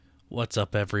What's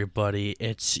up, everybody?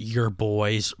 It's your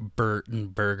boys,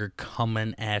 BurtnBurger,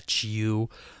 coming at you.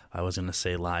 I was going to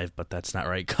say live, but that's not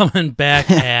right. Coming back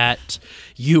at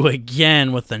you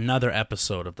again with another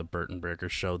episode of the BurtnBurger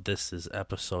Show. This is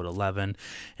episode 11,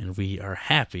 and we are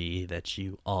happy that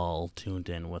you all tuned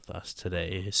in with us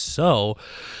today. So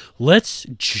let's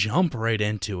jump right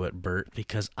into it, Burt,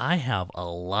 because I have a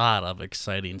lot of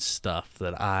exciting stuff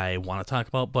that I want to talk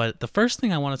about. But the first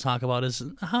thing I want to talk about is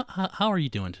how are you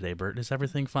doing today, Burt? Is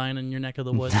everything fine in your neck of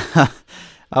the woods?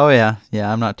 Oh, yeah.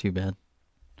 Yeah, I'm not too bad.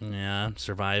 Yeah,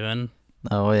 surviving.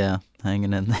 Oh, yeah.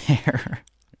 Hanging in there.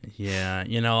 Yeah,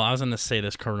 I was going to say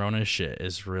this corona shit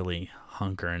is really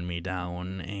hunkering me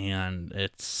down, and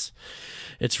it's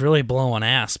really blowing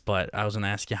ass, but I was going to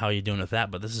ask you how you doing with that,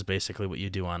 but this is basically what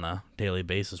you do on a daily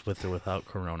basis with or without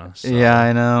corona. So. Yeah,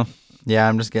 I know. Yeah,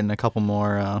 I'm just getting a couple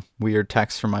more weird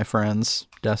texts from my friends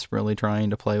desperately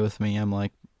trying to play with me. I'm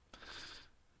like,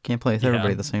 can't play with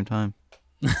everybody at the same time.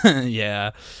 Yeah.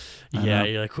 Yeah,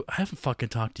 you're like, I haven't fucking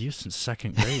talked to you since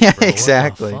second grade, Yeah, bro.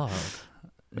 exactly. What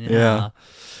the fuck?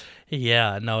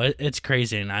 Yeah, no, it's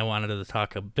crazy, and I wanted to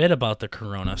talk a bit about the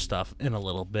corona stuff in a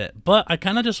little bit, but I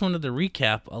kind of just wanted to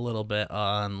recap a little bit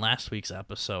on last week's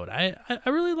episode. I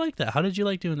really liked that. How did you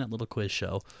like doing that little quiz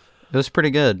show? It was pretty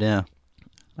good, yeah.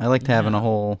 I liked having a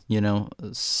whole,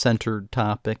 centered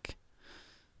topic.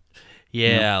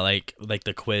 Yeah, like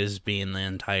the quiz being the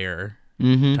entire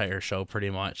show, pretty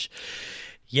much.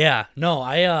 Yeah, no,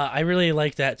 I really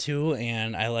like that too,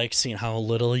 and I like seeing how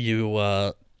little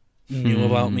you knew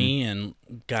about me. And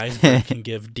guys can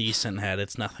give decent head.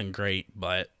 It's nothing great,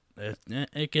 but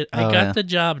I got the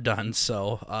job done.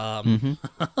 So,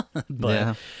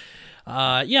 but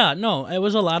no, it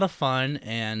was a lot of fun,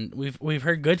 and we've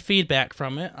heard good feedback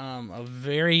from it. A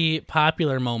very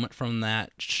popular moment from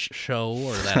that show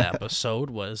or that episode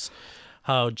was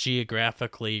how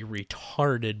geographically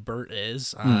retarded Burt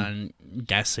is on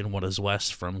guessing what is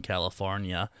west from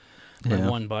California. My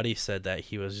one buddy said that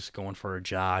he was just going for a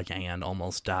jog and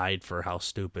almost died for how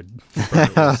stupid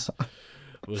Burt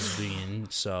was being.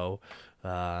 So,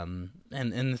 and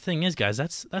the thing is, guys,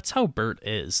 that's how Burt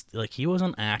is. Like, he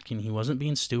wasn't acting, he wasn't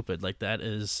being stupid. Like,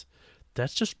 that's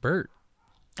just Burt.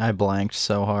 I blanked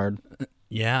so hard.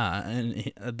 Yeah,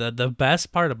 and the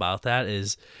best part about that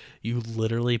is you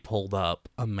literally pulled up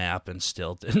a map and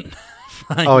still didn't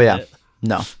find it.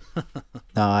 No,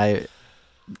 I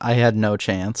had no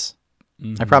chance.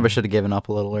 I probably should have given up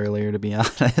a little earlier, to be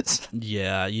honest.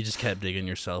 Yeah, you just kept digging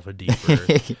yourself a deeper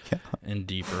and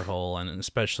deeper hole, and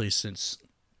especially since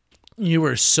you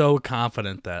were so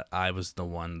confident that I was the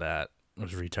one that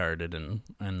was retarded and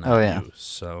not you.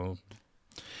 So.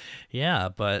 Yeah,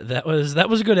 but that was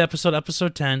a good episode,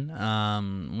 episode 10.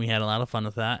 We had a lot of fun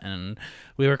with that, and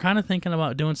we were kind of thinking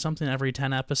about doing something every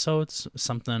 10 episodes,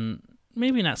 something,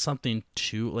 maybe not something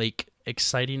too,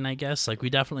 exciting, I guess. Like, we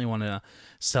definitely want to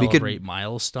celebrate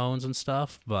milestones and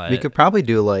stuff, but... We could probably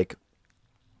do,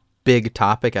 big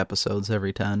topic episodes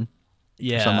every 10.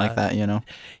 Yeah. Or something like that,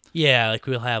 Yeah,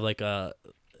 we'll have,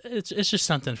 It's just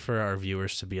something for our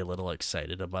viewers to be a little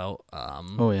excited about.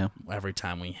 Every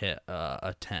time we hit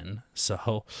a 10.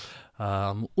 So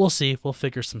we'll see. We'll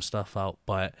figure some stuff out.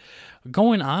 But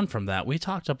going on from that, we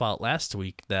talked about last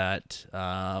week that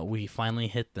we finally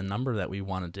hit the number that we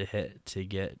wanted to hit to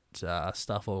get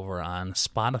stuff over on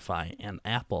Spotify and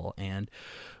Apple. And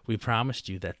we promised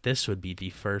you that this would be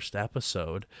the first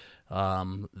episode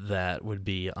that would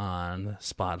be on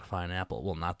Spotify and Apple.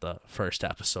 Well, not the first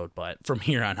episode, but from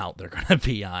here on out, they're going to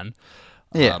be on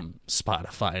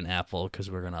Spotify and Apple, because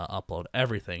we're going to upload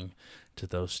everything to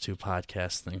those two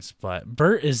podcast things. But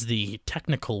Burt is the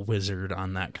technical wizard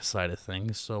on that side of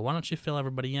things, so why don't you fill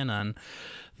everybody in on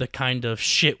the kind of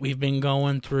shit we've been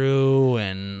going through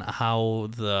and how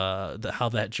how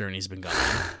that journey's been going.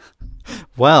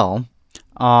 Well,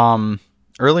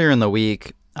 earlier in the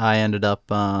week, I ended up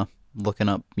looking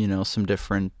up, some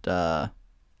different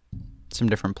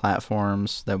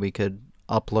platforms that we could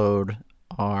upload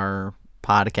our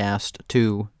podcast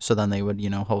to, so then they would,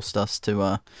 host us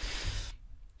to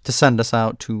send us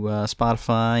out to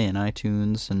Spotify and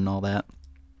iTunes and all that.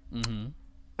 Mm-hmm.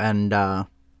 And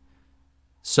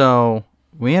so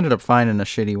we ended up finding a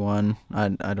shitty one. I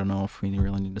don't know if we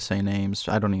really need to say names.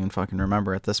 I don't even fucking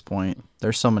remember at this point.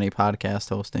 There's so many podcast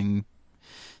hosting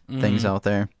things out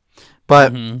there.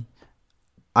 But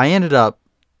I ended up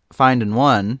finding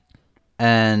one,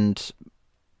 and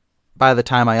by the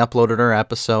time I uploaded our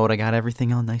episode, I got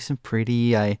everything all nice and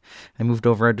pretty. I moved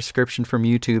over a description from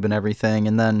YouTube and everything,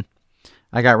 and then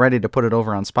I got ready to put it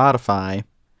over on Spotify,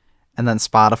 and then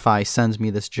Spotify sends me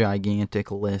this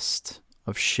gigantic list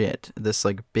of shit, this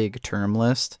like big term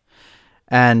list,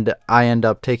 and I end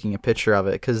up taking a picture of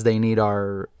it because they need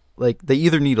they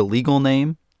either need a legal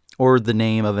name or the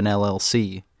name of an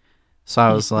LLC. So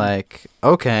I was like,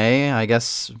 okay, I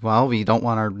guess, well, we don't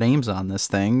want our names on this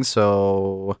thing,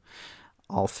 so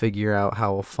I'll figure out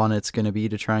how fun it's going to be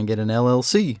to try and get an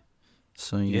LLC.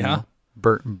 So, you know,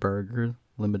 BurtnBurger,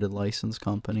 limited license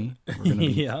company. We're going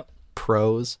to be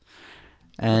pros.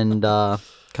 And come to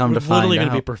find out... We're literally going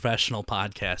to be professional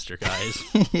podcaster,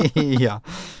 guys. Yeah.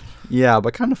 Yeah,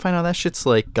 but come to find out that shit's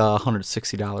like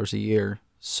 $160 a year,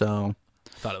 so...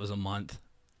 I thought it was a month.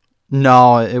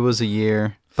 No, it was a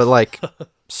year. But, like,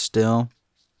 still,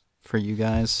 for you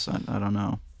guys, I don't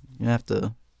know. You have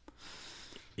to...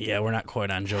 Yeah, we're not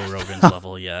quite on Joe Rogan's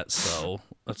level yet, so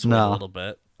let's wait a little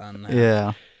bit on that.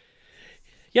 Yeah.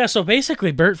 Yeah, so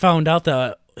basically, Burt found out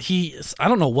that I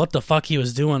don't know what the fuck he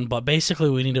was doing, but basically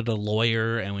we needed a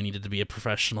lawyer, and we needed to be a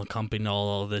professional company and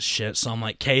all of this shit. So I'm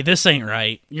like, "Okay, this ain't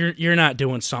right. You're not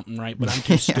doing something right, but I'm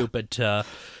too stupid to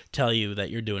tell you that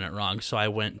you're doing it wrong." So I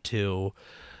went to...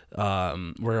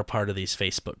 we're a part of these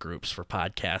Facebook groups for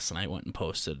podcasts, and I went and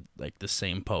posted like the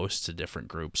same post to different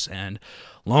groups, and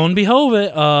lo and behold,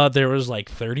 there was like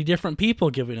 30 different people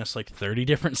giving us like 30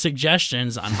 different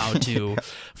suggestions on how to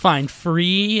find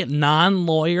free,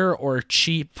 non-lawyer or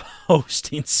cheap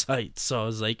hosting sites. So I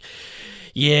was like,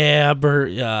 yeah,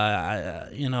 Bert, I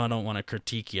don't want to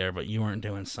critique you, but you weren't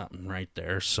doing something right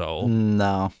there. So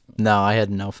no, I had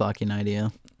no fucking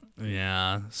idea.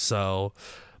 Yeah, so...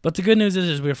 But the good news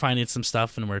is we're finding some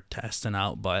stuff and we're testing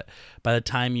out. But by the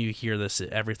time you hear this,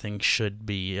 everything should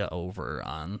be over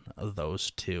on those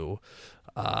two,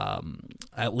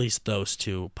 at least those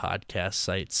two podcast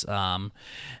sites.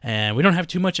 And we don't have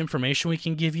too much information we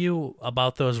can give you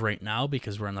about those right now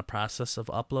because we're in the process of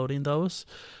uploading those.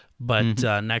 But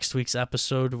next week's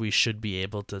episode, we should be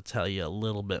able to tell you a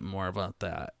little bit more about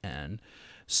that and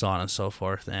so on and so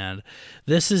forth. And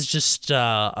this is just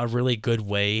a really good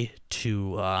way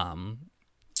to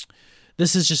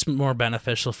this is just more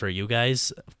beneficial for you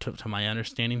guys, to my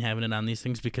understanding, having it on these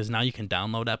things, because now you can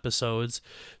download episodes,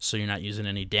 so you're not using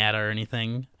any data or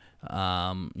anything.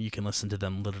 You can listen to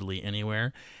them literally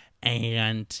anywhere,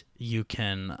 and you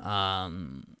can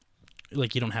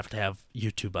you don't have to have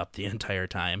YouTube up the entire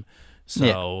time.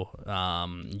 So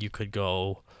you could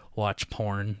go watch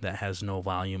porn that has no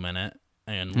volume in it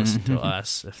and listen to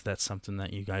us if that's something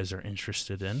that you guys are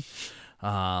interested in.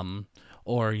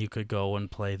 Or you could go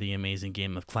and play the amazing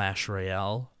game of Clash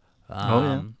Royale.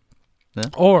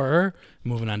 Or,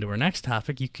 moving on to our next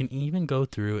topic, you can even go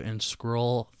through and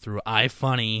scroll through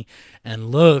iFunny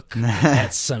and look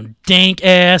at some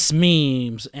dank-ass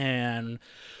memes. And,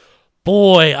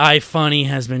 boy, iFunny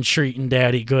has been treating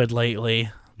Daddy good lately.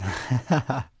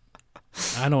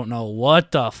 I don't know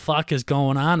what the fuck is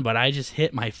going on, but I just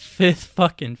hit my 5th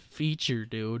fucking feature,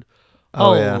 dude.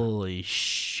 Holy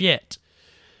shit.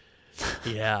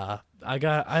 Yeah. I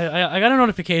got a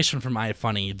notification from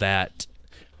iFunny that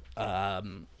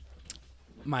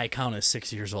my account is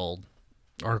 6 years old,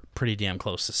 or pretty damn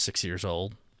close to 6 years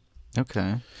old.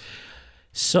 Okay.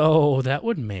 So that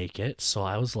would make it so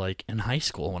I was like in high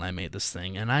school when I made this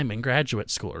thing, and I'm in graduate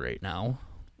school right now.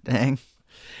 Dang.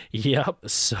 Yep.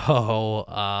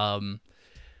 So,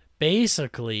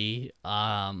 basically,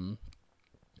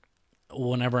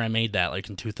 whenever I made that, like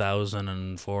in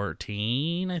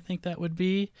 2014, I think that would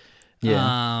be. Yeah.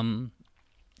 I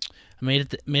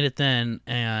made it then,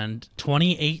 and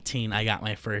 2018, I got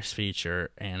my first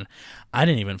feature, and I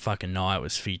didn't even fucking know I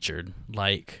was featured.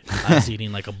 Like, I was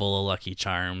eating like a bowl of Lucky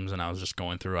Charms, and I was just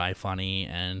going through iFunny,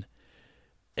 and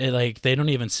they don't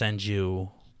even send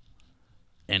you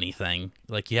anything.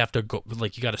 Like, you have to go,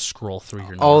 like, you got to scroll through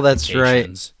your notifications. Oh, that's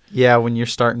right. Yeah, when you're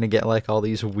starting to get like all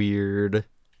these weird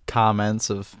comments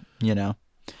of,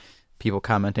 people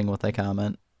commenting what they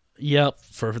comment. Yep,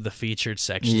 for the featured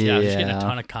section. Yeah, I was getting a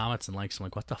ton of comments and likes. I'm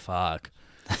like, what the fuck?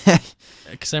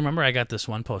 Because I remember I got this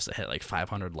one post that hit like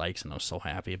 500 likes, and I was so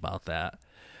happy about that.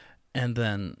 And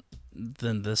then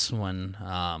this one,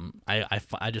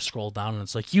 I just scrolled down, and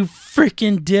it's like, you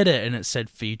freaking did it, and it said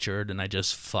featured, and I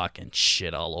just fucking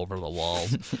shit all over the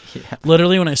walls. Yeah.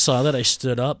 Literally, when I saw that, I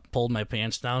stood up, pulled my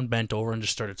pants down, bent over, and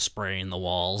just started spraying the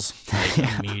walls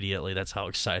immediately. That's how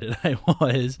excited I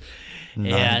was.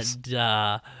 Nice.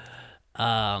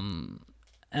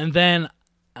 And then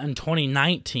in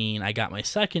 2019, I got my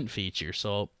second feature.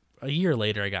 So a year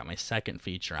later, I got my second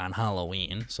feature on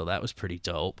Halloween. So that was pretty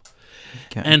dope.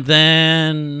 Okay. And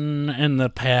then in the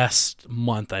past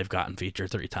month, I've gotten featured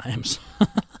 3 times.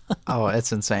 Oh,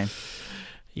 it's insane.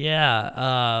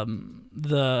 Yeah.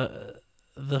 The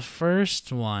the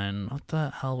first one, what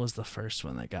the hell was the first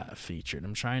one that got featured?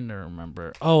 I'm trying to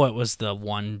remember. Oh, it was the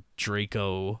one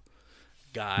Draco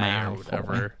guy or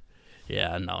whatever.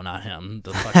 Yeah, no, not him.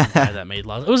 The fucking guy that made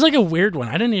laws. It was like a weird one.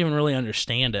 I didn't even really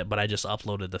understand it, but I just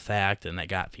uploaded the fact and it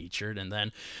got featured. And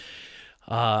then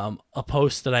a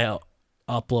post that I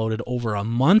uploaded over a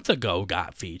month ago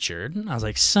got featured. And I was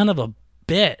like, son of a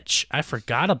bitch. I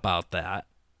forgot about that.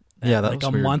 Yeah, and that like was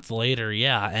a weird. month later,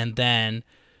 yeah. And then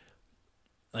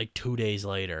like 2 days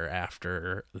later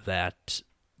after that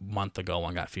month ago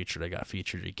one got featured, I got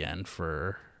featured again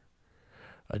for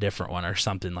a different one or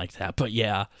something like that. But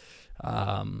yeah,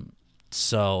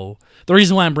 so the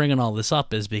reason why I'm bringing all this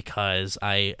up is because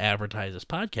I advertise this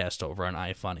podcast over on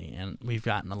iFunny, and we've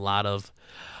gotten a lot of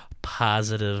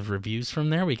positive reviews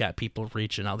from there. We got people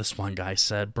reaching out. This one guy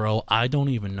said, "Bro, I don't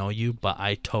even know you, but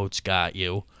I totes got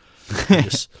you."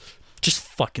 just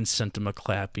fucking sent him a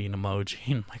clapping emoji,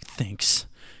 and I'm like, "Thanks,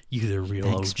 you the real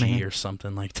Thanks, OG," man. or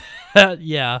something like that.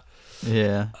 Yeah.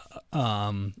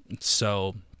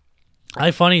 So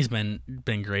iFunny's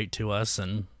been great to us,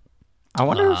 and I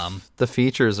wonder if the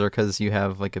features are because you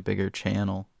have like a bigger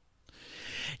channel.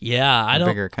 Yeah,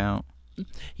 bigger account.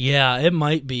 Yeah, it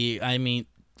might be. I mean,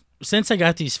 since I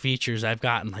got these features, I've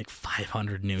gotten like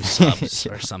 500 new subs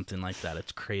or something like that.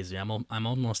 It's crazy. I'm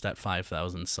almost at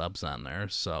 5,000 subs on there.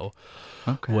 So,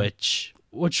 okay. Which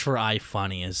for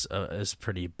iFunny is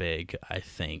pretty big, I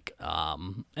think.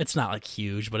 It's not like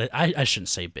huge, but I shouldn't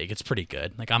say big. It's pretty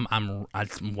good. Like I'm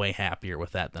way happier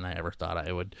with that than I ever thought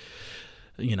I would,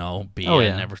 be. Oh,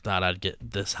 yeah. I never thought I'd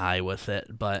get this high with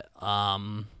it, but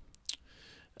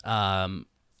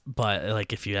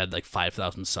like if you had like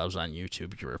 5,000 subs on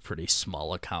YouTube, you're a pretty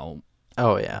small account.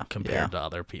 Oh yeah, compared to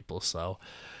other people. So,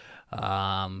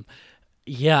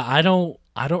 yeah, I don't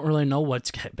really know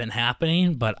what's been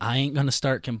happening, but I ain't gonna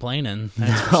start complaining.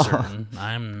 That's for certain.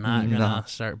 I'm not gonna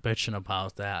start bitching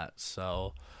about that.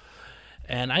 So,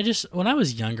 and when I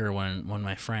was younger, when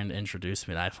my friend introduced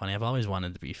me to iFunny, I've always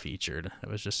wanted to be featured. It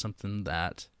was just something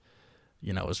that,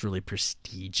 was really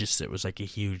prestigious. It was like a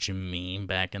huge meme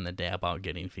back in the day about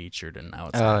getting featured, and now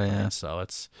it's happening. Yeah. So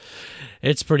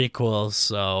it's pretty cool.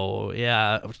 So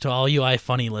yeah, to all you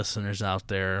iFunny listeners out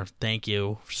there, thank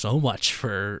you so much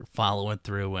for following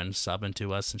through and subbing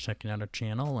to us and checking out our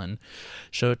channel, and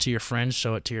show it to your friends,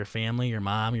 show it to your family, your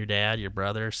mom, your dad, your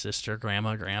brother, sister,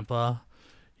 grandma, grandpa.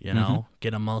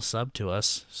 Get them all subbed to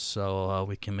us so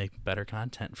we can make better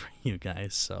content for you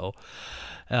guys. So,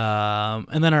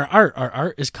 and then our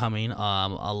art is coming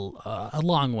a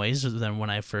long ways than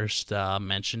when I first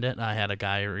mentioned it. I had a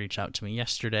guy reach out to me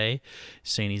yesterday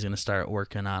saying he's going to start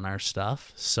working on our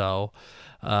stuff. So,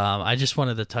 I just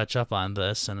wanted to touch up on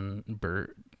this, and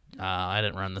Burt, I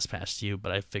didn't run this past you,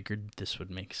 but I figured this would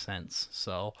make sense.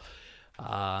 So,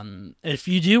 if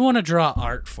you do want to draw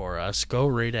art for us, go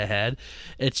right ahead.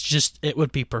 It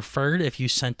would be preferred if you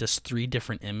sent us 3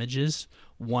 different images.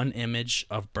 One image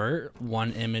of Burt,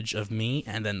 one image of me,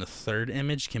 and then the third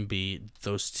image can be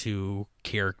those 2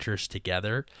 characters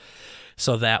together.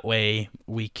 So that way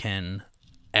we can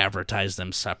advertise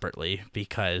them separately,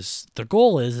 because the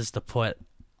goal is to put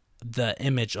the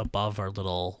image above our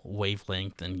little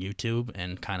wavelength in YouTube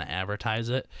and kind of advertise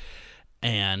it.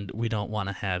 And we don't want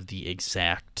to have the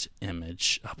exact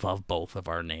image above both of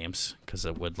our names, because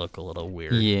it would look a little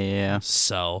weird. Yeah.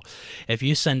 So if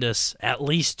you send us at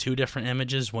least 2 different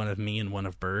images, one of me and one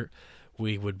of Burt,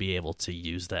 we would be able to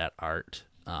use that art.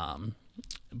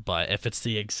 But if it's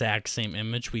the exact same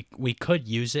image, we could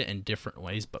use it in different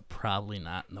ways, but probably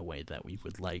not in the way that we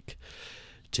would like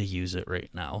to use it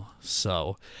right now.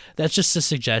 So that's just a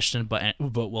suggestion, but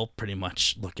we'll pretty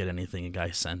much look at anything you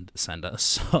guys send us.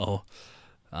 So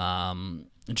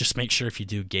just make sure if you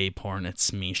do gay porn,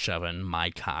 it's me shoving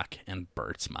my cock in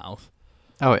Burt's mouth.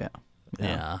 Oh yeah.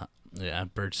 Yeah,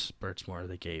 Burt's more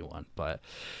the gay one, but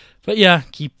yeah,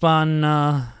 keep on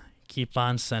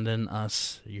sending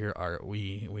us your art.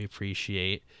 We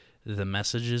appreciate the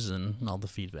messages and all the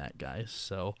feedback, guys.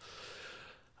 So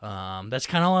that's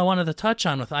kind of all I wanted to touch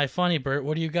on with iFunny. Burt,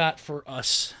 what do you got for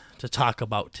us to talk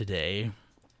about today?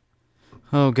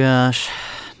 Oh gosh,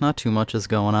 not too much is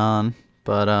going on,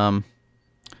 but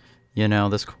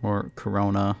this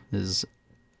corona is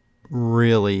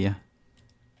really,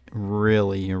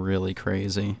 really, really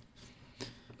crazy.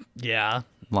 Yeah,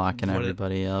 locking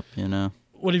everybody up.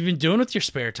 What have you been doing with your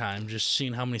spare time? Just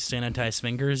seeing how many sanitized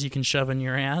fingers you can shove in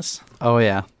your ass? Oh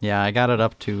yeah. I got it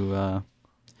up to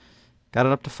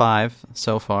 5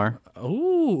 so far.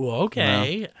 Ooh,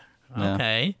 okay. Yeah.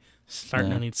 Okay.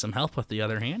 Starting to need some help with the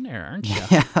other hand there, aren't you?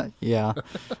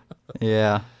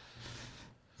 Yeah.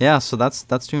 Yeah, so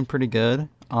that's doing pretty good.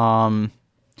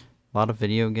 A lot of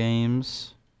video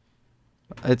games.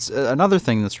 It's another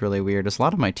thing that's really weird is a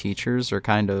lot of my teachers are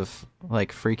kind of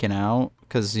like freaking out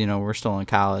because we're still in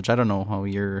college. I don't know how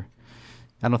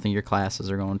I don't think your classes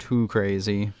are going too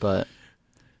crazy, but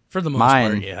for the most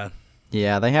mine, part, yeah.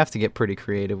 Yeah, they have to get pretty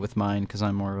creative with mine because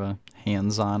I'm more of a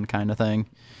hands-on kind of thing.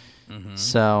 Mm-hmm.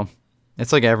 So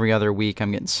it's like every other week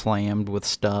I'm getting slammed with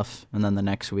stuff, and then the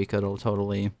next week it'll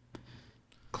totally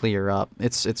clear up.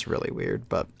 It's really weird,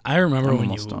 but I remember I'm when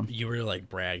almost done. you were like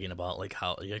bragging about like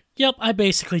how yep, I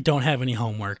basically don't have any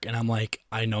homework, and I'm like,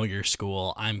 I know your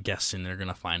school. I'm guessing they're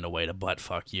gonna find a way to butt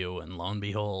fuck you, and lo and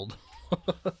behold,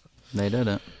 They did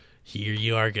it. here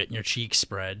you are getting your cheeks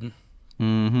spread.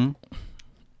 Mm-hmm.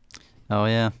 Oh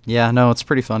yeah, no, it's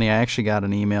pretty funny. I actually got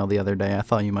an email the other day. I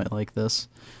thought you might like this.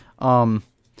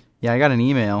 Yeah, I got an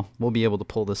email. We'll be able to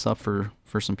pull this up for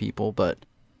some people, but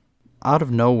out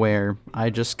of nowhere, I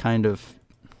just kind of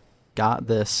got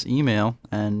this email,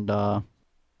 and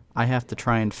I have to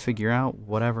try and figure out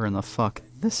whatever in the fuck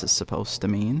this is supposed to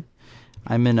mean.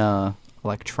 I'm in a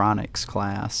electronics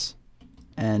class,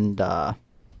 and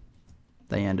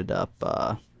they ended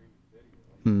up.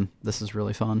 This is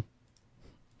really fun.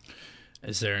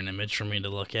 Is there an image for me to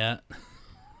look at?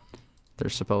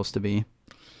 They're supposed to be.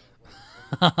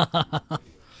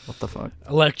 What the fuck?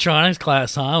 Electronics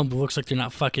class, huh? Looks like they're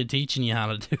not fucking teaching you how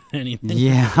to do anything.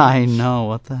 Yeah, I know.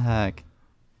 What the heck?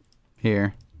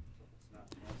 Here.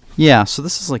 Yeah, so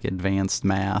this is like advanced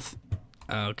math.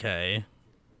 Okay.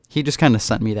 He just kind of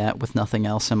sent me that with nothing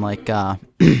else. I'm like, the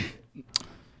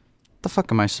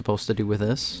fuck am I supposed to do with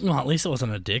this? Well, at least it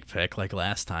wasn't a dick pic like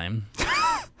last time.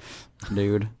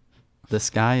 Dude, this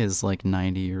guy is like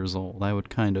 90 years old. I would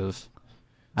be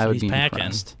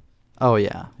impressed. Oh,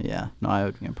 yeah. No, I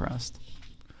would be impressed.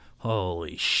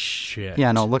 Holy shit.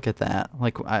 Yeah, no, look at that.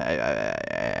 Like,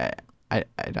 I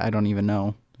don't even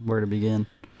know where to begin.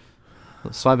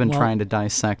 So I've been trying to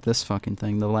dissect this fucking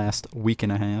thing the last week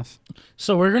and a half.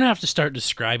 So we're going to have to start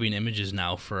describing images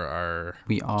now for our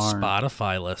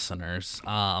Spotify listeners.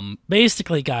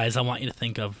 Basically, guys, I want you to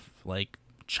think of, like,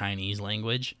 Chinese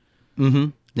language. Mm-hmm.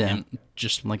 Yeah. And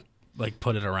just, like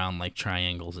put it around, like,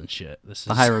 triangles and shit. This is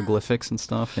the hieroglyphics and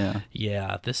stuff, yeah.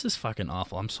 Yeah, this is fucking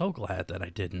awful. I'm so glad that I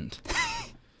didn't.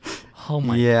 Oh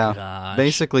my gosh.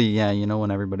 Basically, yeah,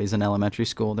 when everybody's in elementary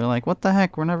school, they're like, what the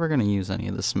heck? We're never going to use any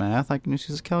of this math. I can just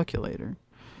use a calculator.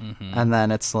 Mm-hmm. And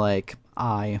then it's like,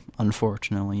 I,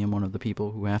 unfortunately, am one of the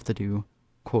people who have to do,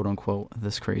 quote unquote,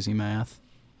 this crazy math.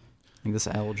 Like this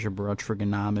algebra,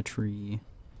 trigonometry.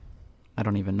 I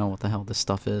don't even know what the hell this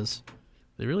stuff is.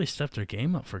 They really stepped their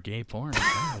game up for gay porn.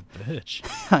 Son of a bitch.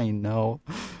 I know.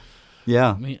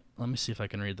 Yeah. Let me see if I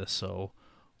can read this. So,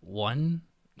 1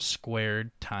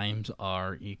 squared times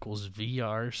r equals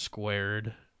VR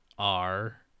squared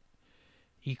r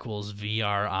equals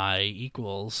VRI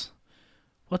equals...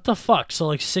 What the fuck? So,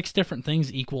 like, 6 different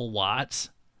things equal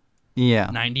watts? Yeah.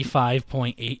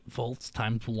 95.8 volts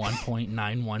times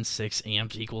 1.916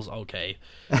 amps equals... Okay.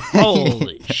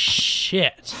 Holy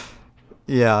shit.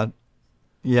 Yeah.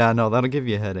 Yeah, no, that'll give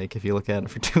you a headache if you look at it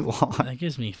for too long. That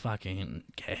gives me fucking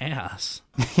gas.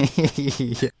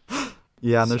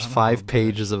 Yeah, and there's 5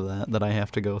 pages of that I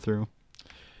have to go through.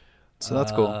 So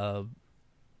that's cool.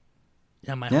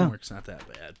 Yeah, my homework's not that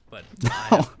bad, but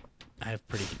I have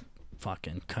pretty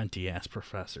fucking cunty-ass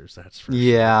professors, that's for sure.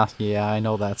 Yeah, I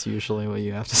know that's usually what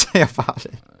you have to say about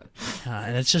it.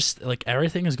 And it's just, like,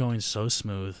 everything is going so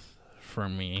smooth for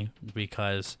me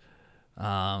because...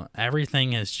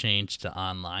 everything has changed to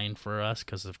online for us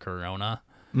because of Corona.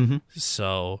 Mm-hmm.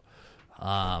 So,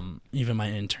 even my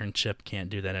internship can't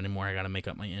do that anymore. I got to make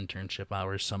up my internship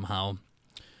hours somehow,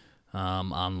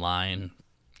 online,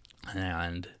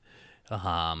 and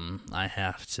I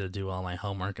have to do all my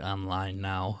homework online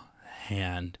now.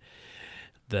 And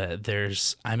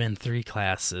I'm in 3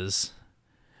 classes,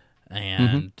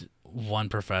 and one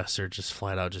professor just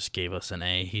flat out just gave us an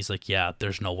A. He's like, yeah,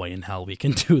 there's no way in hell we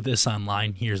can do this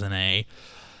online. Here's an A.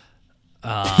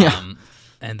 And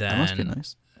then, that must be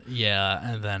nice.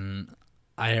 Yeah, and then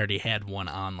I already had one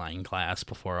online class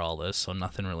before all this, so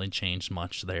nothing really changed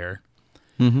much there.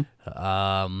 Mm-hmm.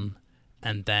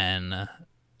 And then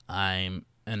I'm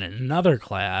in another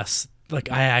class.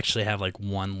 Like, I actually have, like,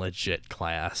 one legit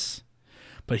class,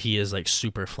 but he is, like,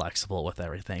 super flexible with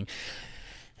everything.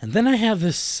 And then I have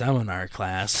this seminar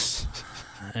class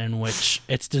in which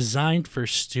it's designed for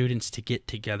students to get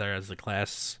together as a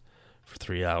class for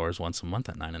 3 hours once a month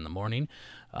at 9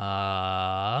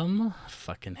 a.m.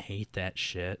 Fucking hate that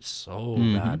shit so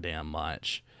goddamn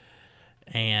much.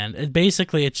 And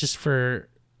it's just for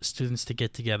students to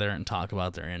get together and talk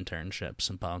about their internships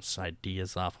and bounce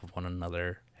ideas off of one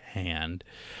another. and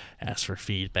ask for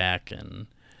feedback and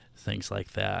things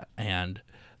like that. And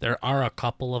there are a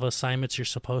couple of assignments you're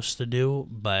supposed to do,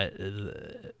 but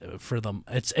for them,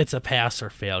 it's a pass or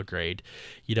fail grade.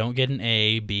 You don't get an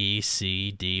A, B,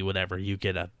 C, D, whatever. You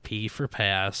get a P for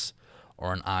pass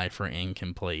or an I for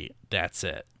incomplete. That's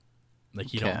it.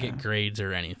 Like, you don't get grades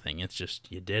or anything. It's just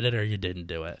you did it or you didn't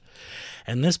do it.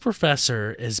 And this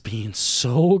professor is being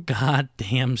so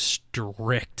goddamn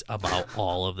strict about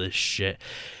all of this shit.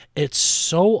 It's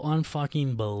so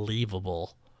unfucking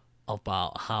believable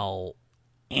about how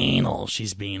anal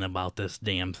she's being about this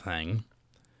damn thing.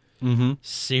 Mm-hmm.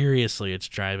 Seriously, it's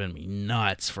driving me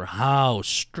nuts for how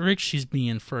strict she's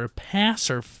being for a pass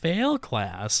or fail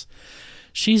class.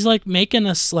 She's like making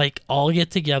us like all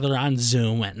get together on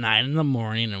Zoom at 9 a.m.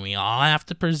 and we all have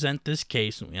to present this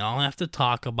case and we all have to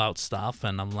talk about stuff.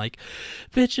 And I'm like,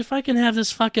 bitch, if I can have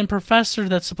this fucking professor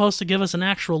that's supposed to give us an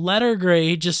actual letter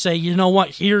grade just say, you know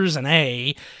what, here's an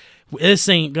A, this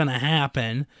ain't gonna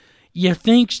happen. You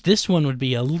think this one would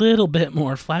be a little bit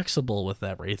more flexible with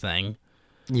everything.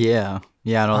 Yeah.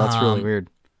 Yeah, no, that's really weird.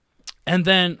 And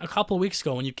then a couple of weeks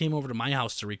ago when you came over to my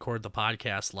house to record the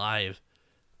podcast live,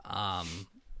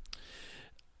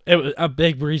 it was a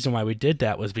big reason why we did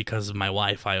that was because my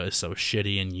Wi-Fi was so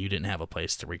shitty and you didn't have a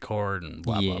place to record and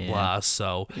blah, blah, blah.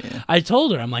 So I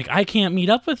told her, I'm like, I can't meet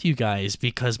up with you guys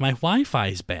because my Wi-Fi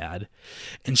is bad.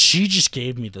 And she just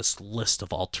gave me this list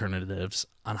of alternatives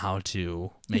on how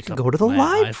to make up. Go to the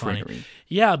library.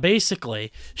 Yeah,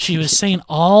 basically. She was saying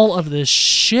all of this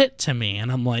shit to me.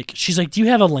 And I'm like, she's like, do you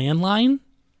have a landline?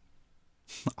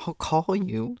 I'll call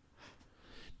you.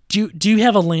 Do you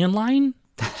have a landline?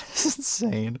 That's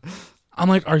insane. I'm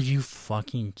like, are you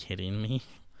fucking kidding me?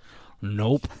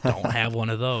 Nope, don't have one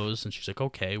of those. And she's like,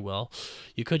 okay, well,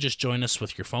 you could just join us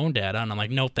with your phone data. And I'm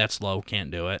like, nope, that's low, can't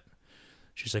do it.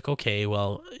 She's like, okay,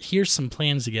 well, here's some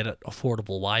plans to get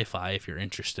affordable Wi-Fi if you're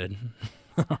interested.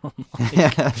 Like,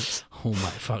 oh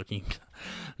my fucking God.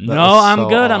 No, I'm so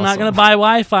good. Awesome. I'm not going to buy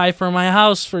Wi-Fi for my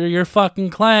house for your fucking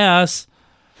class.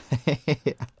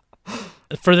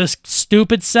 For this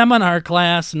stupid seminar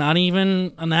class, not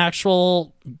even an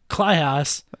actual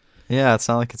class. Yeah, it's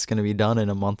not like it's going to be done in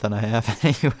a month and a half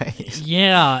anyways.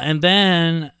 Yeah, and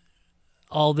then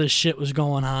all this shit was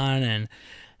going on, and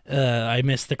I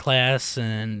missed the class,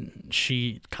 and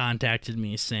she contacted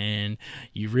me saying,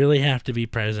 you really have to be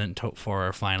present for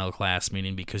our final class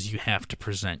meeting because you have to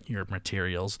present your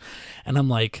materials. And I'm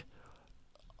like,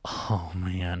 oh,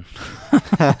 man.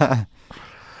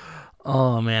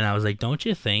 Oh, man, I was like, don't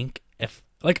you think if,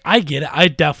 like, I get it. I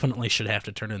definitely should have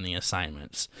to turn in the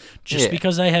assignments. Just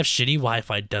because I have shitty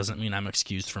Wi-Fi doesn't mean I'm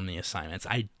excused from the assignments.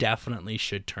 I definitely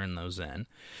should turn those in.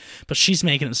 But she's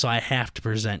making it so I have to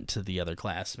present to the other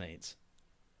classmates.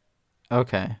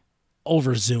 Okay.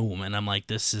 Over Zoom, and I'm like,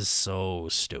 this is so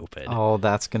stupid. Oh,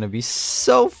 that's going to be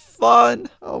so fun.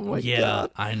 Oh, my God. Yeah,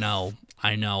 I know.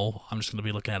 I'm just going to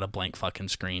be looking at a blank fucking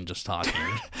screen just talking.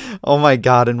 Oh, my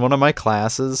God. In one of my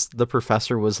classes, the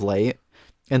professor was late,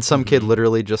 and some kid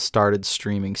literally just started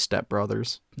streaming Step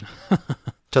Brothers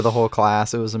to the whole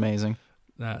class. It was amazing.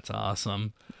 That's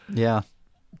awesome. Yeah.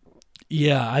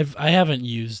 Yeah, I haven't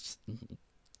used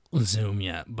Zoom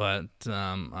yet, but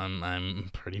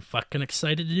I'm pretty fucking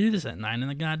excited to do this at 9 in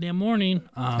the goddamn morning.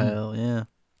 Hell yeah.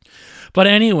 But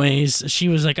anyways, she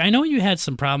was like, I know you had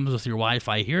some problems with your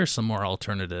Wi-Fi. Here are some more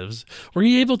alternatives. Were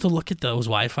you able to look at those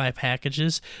Wi-Fi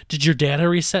packages? Did your data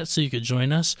reset so you could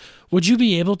join us? Would you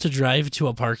be able to drive to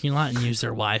a parking lot and use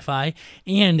their Wi-Fi?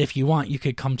 And if you want, you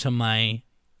could come to my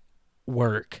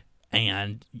work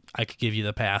and I could give you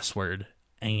the password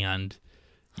and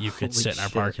you could sit in our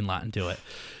parking lot and do it.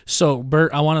 So,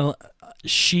 Burt, I want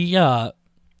to...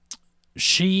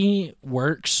 She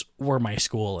works where my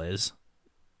school is.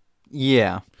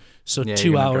 Yeah. So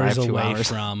 2 hours away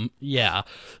from... Yeah.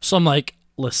 So I'm like,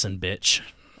 listen, bitch.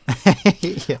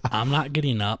 Yeah. I'm not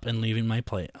getting up and leaving my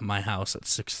house at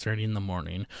 6:30 in the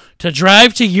morning to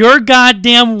drive to your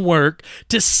goddamn work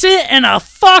to sit in a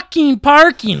fucking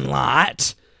parking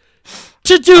lot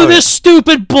to do this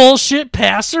stupid bullshit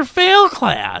pass or fail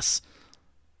class.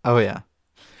 Oh, yeah.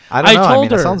 I don't know. I mean,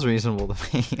 that sounds reasonable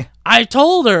to me. I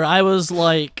told her, I was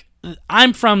like,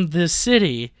 I'm from this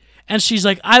city. And she's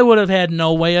like, I would have had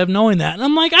no way of knowing that. And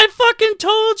I'm like, I fucking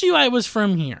told you I was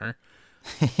from here.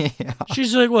 Yeah.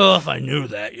 She's like, well, if I knew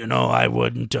that, I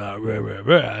wouldn't,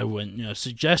 I wouldn't,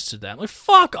 suggested that. I'm like,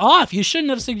 fuck off. You shouldn't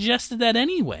have suggested that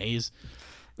anyways.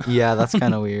 Yeah, that's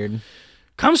kind of weird.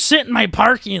 Come sit in my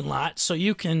parking lot so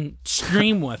you can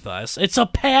stream with us. It's a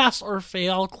pass or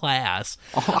fail class.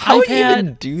 How would you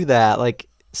even do that? Like,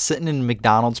 sitting in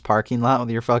McDonald's parking lot with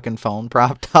your fucking phone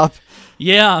propped up.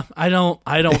 Yeah, I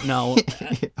don't know.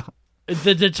 Yeah.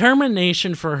 The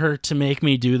determination for her to make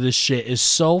me do this shit is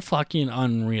so fucking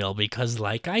unreal because,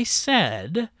 like I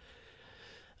said,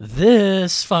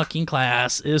 this fucking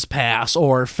class is pass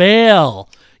or fail.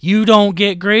 You don't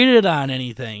get graded on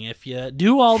anything. If you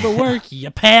do all the work, you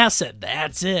pass it.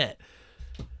 That's it.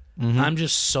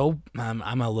 Mm-hmm.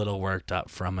 I'm a little worked up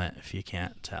from it, if you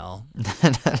can't tell.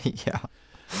 Yeah.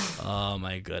 Oh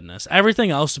my goodness. Everything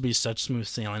else would be such smooth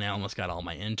sailing. I almost got all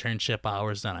my internship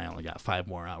hours done. I only got 5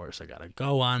 more hours I gotta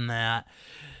go on that.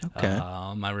 Okay.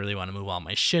 I really want to move all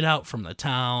my shit out from the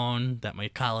town that my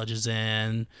college is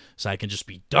in so I can just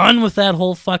be done with that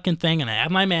whole fucking thing and I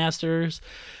have my master's.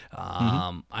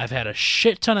 I've had a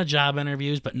shit ton of job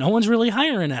interviews, but no one's really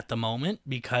hiring at the moment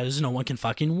because no one can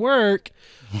fucking work.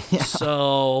 Yeah.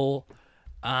 So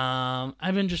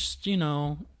I've been just,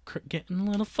 getting a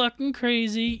little fucking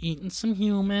crazy, eating some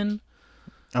human.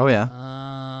 Oh, yeah.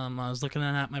 I was looking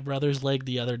at my brother's leg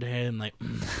the other day and like,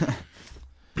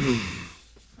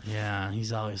 yeah,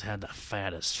 he's always had the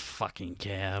fattest fucking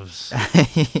calves.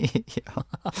 Yeah.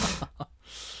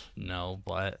 No,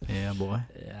 but Yeah, boy.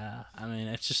 yeah, I mean,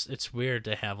 it's weird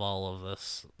to have all of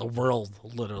this. The world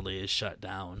literally is shut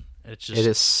down. It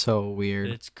is so weird.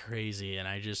 It's crazy, and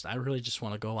I really just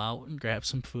want to go out and grab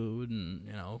some food and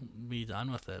be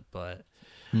done with it. But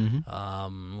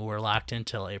we're locked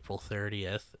until April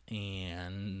 30th,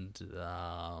 and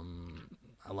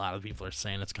a lot of people are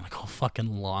saying it's gonna go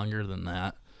fucking longer than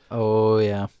that. Oh,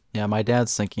 yeah. Yeah, my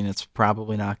dad's thinking it's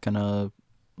probably not gonna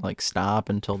stop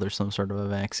until there's some sort of a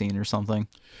vaccine or something.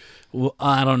 Well,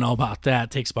 I don't know about that.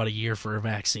 It takes about a year for a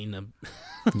vaccine to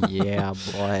Yeah,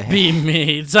 boy. be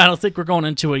made. So I don't think we're going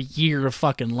into a year of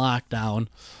fucking lockdown.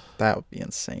 That would be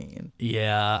insane.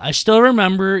 Yeah, I still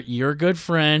remember your good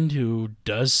friend who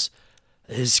does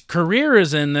his career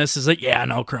is in this is like, yeah,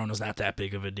 no, Corona's not that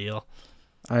big of a deal.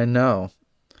 I know.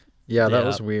 Yeah, that Yeah.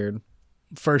 was weird.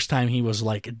 First time he was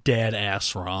like dead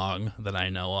ass wrong that I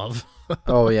know of.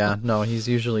 Oh, yeah. No, he's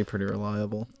usually pretty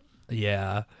reliable.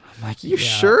 Yeah. I'm like, you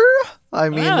sure? I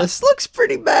mean, this looks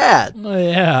pretty bad.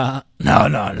 Yeah.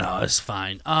 No, it's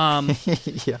fine.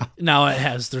 Yeah. Now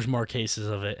there's more cases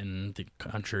of it in the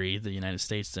country, the United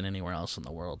States, than anywhere else in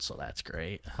the world, so that's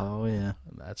great. Oh, yeah.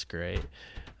 That's great.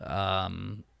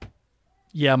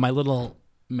 Yeah, my little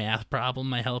math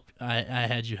problem I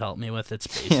had you help me with, it's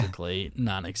basically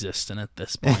non-existent at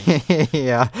this point.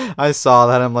 Yeah, I saw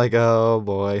that. I'm like, oh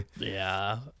boy.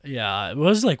 Yeah, it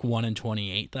was like 1 in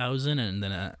 28,000, and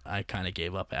then I kind of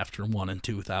gave up after 1 in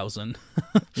 2,000.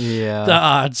 Yeah. The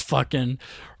odds fucking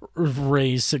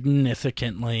raised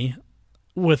significantly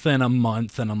within a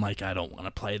month, and I'm like, I don't want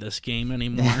to play this game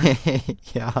anymore.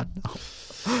 Yeah, no.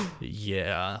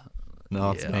 Yeah.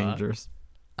 No, it's dangerous.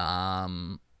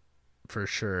 For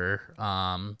sure.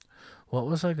 What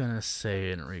was I gonna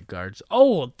say in regards?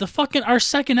 Oh, our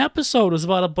second episode was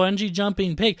about a bungee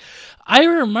jumping pig. I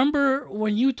remember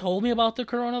when you told me about the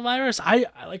coronavirus.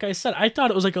 Like I said, I thought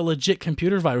it was like a legit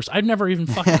computer virus. I'd never even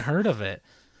fucking heard of it.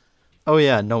 Oh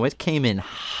yeah, no, it came in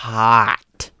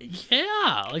hot.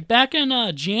 Yeah, like back in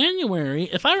January,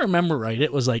 if I remember right,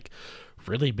 it was like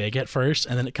really big at first,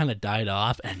 and then it kind of died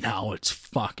off, and now it's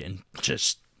fucking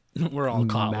just we're all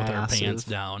caught with our pants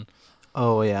down.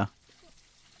 Oh yeah.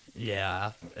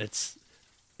 Yeah, it's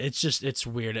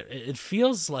weird. It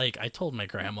feels like, I told my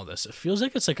grandma this, it feels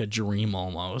like it's like a dream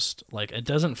almost. Like it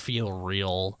doesn't feel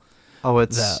real. Oh,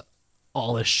 it's that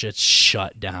all this shit's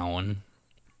shut down.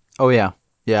 Oh yeah.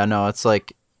 Yeah, no, it's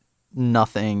like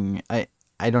nothing. I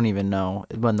don't even know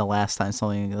when the last time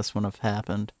something like this would have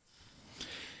happened.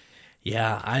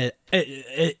 Yeah,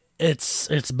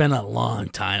 it's been a long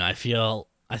time.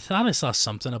 I thought I saw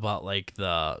something about like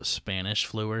the Spanish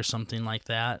flu or something like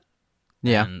that.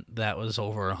 Yeah. And that was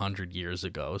over 100 years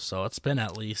ago. So it's been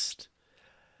at least.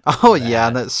 Oh,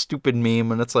 yeah. That stupid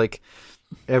meme. And it's like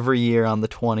every year on the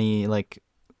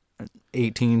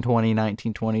 18, 20,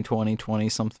 19, 20, 20, 20,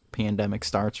 some pandemic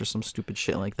starts or some stupid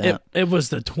shit like that. It was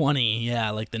the 20. Yeah.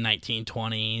 Like the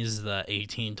 1920s, the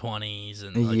 1820s,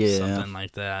 and like something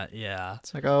like that. Yeah.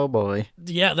 It's like, oh boy.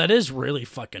 Yeah. That is really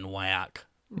fucking whack.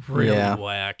 Really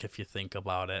whack if you think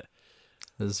about it.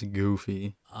 It's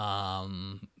goofy.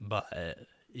 But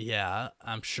yeah,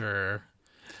 I'm sure.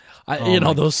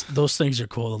 Those things are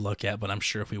cool to look at, but I'm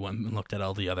sure if we went and looked at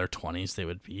all the other 20s, they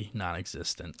would be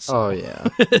non-existent. So. Oh yeah,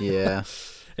 yeah.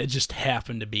 It just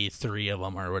happened to be 3 of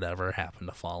them or whatever happened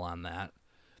to fall on that.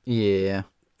 Yeah.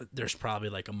 there's probably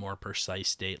like a more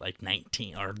precise date, like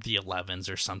 19 or the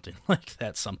 11s or something like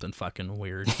that. Something fucking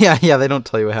weird. Yeah, they don't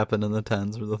tell you what happened in the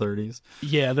 10s or the 30s.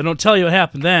 Yeah, they don't tell you what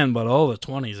happened then, but the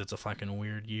 20s, it's a fucking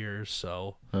weird year.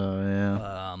 So. Oh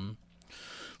yeah.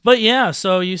 But yeah,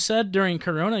 so you said during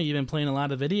Corona you've been playing a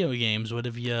lot of video games. What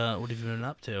have you been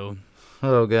up to?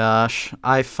 Oh gosh,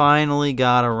 I finally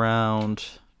got around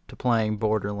to playing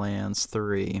Borderlands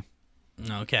 3.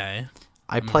 Okay.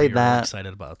 I played that. Really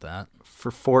excited about that.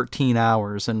 For 14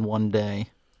 hours in one day.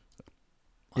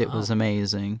 Wow. It was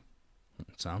amazing.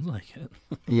 Sounds like it.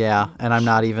 Yeah, and I'm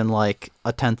not even like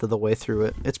a tenth of the way through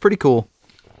it. It's pretty cool.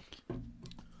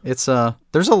 It's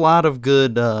there's a lot of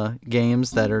good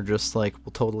games that are just like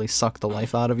will totally suck the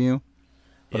life out of you.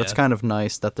 But it's kind of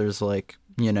nice that there's like,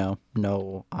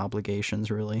 no obligations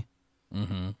really.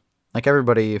 Mhm. Like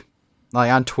everybody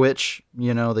like on Twitch,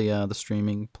 the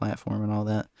streaming platform and all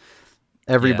that.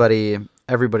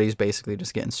 Everybody's basically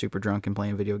just getting super drunk and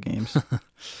playing video games.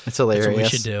 It's hilarious. That's what we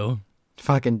should do.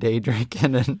 Fucking day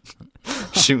drinking and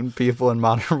shooting people in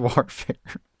Modern Warfare.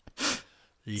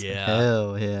 Yeah.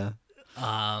 Hell yeah.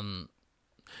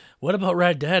 What about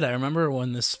Red Dead? I remember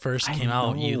when this first came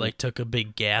out, you like took a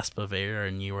big gasp of air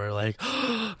and you were like,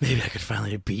 oh, maybe I could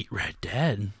finally beat Red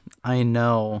Dead. I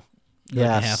know. Like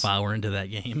a half hour into that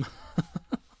game.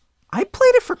 I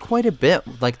played it for quite a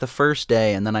bit, like the first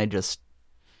day, and then I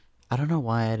don't know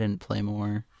why I didn't play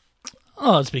more.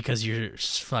 Oh, it's because you're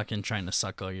fucking trying to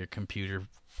suck all your computer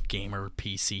gamer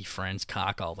PC friends'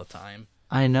 cock all the time.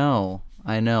 I know.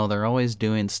 They're always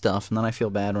doing stuff, and then I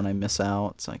feel bad when I miss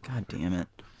out. It's like, God damn it.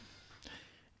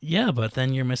 Yeah, but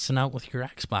then you're missing out with your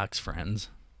Xbox friends.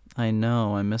 I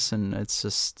know. I'm missing. It's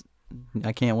just,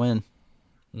 I can't win.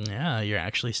 Yeah, you're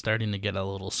actually starting to get a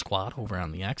little squad over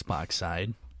on the Xbox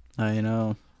side. I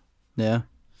know. Yeah.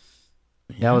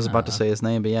 Yeah, I was about to say his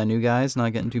name, but yeah, New Guy's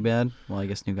not getting too bad. Well, I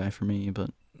guess New Guy for me, but...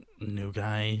 New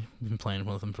Guy. Been playing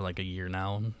with him for like a year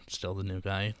now. Still the New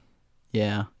Guy.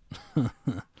 Yeah.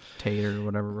 Tater,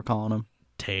 whatever we're calling him.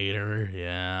 Tater,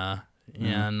 yeah.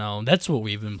 Yeah, no, that's what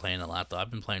we've been playing a lot, though.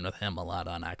 I've been playing with him a lot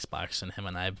on Xbox, and him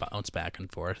and I bounce back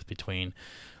and forth between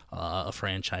a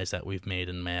franchise that we've made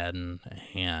in Madden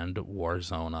and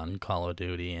Warzone on Call of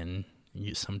Duty, and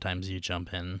sometimes you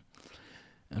jump in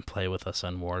and play with us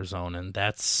on Warzone, and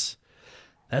that's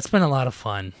been a lot of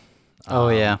fun. Oh,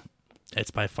 yeah.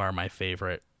 It's by far my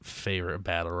favorite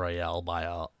Battle Royale by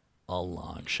a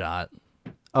long shot.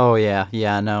 Oh, yeah.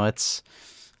 Yeah, no,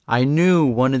 I knew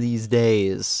one of these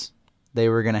days they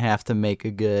were going to have to make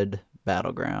a good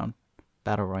Battle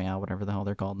Royale, whatever the hell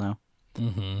they're called now.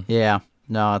 Mm-hmm. Yeah.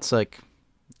 No, it's like,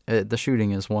 the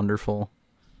shooting is wonderful.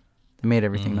 They made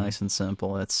everything nice and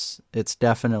simple. It's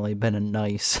definitely been a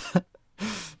nice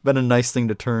thing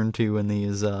to turn to in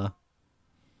these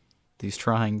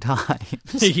trying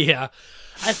times. Yeah.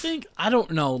 I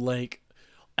don't know, like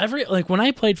when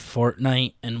I played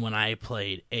Fortnite and when I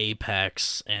played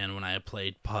Apex and when I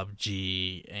played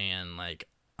PUBG and like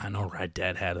I know Red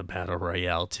Dead had a Battle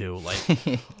Royale too. Like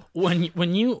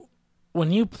when you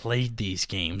played these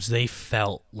games, they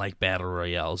felt like Battle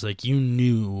Royales. Like you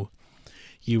knew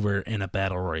you were in a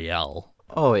Battle Royale.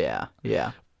 Oh yeah.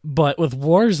 Yeah. But with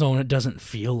Warzone, it doesn't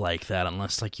feel like that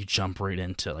unless like you jump right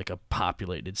into like a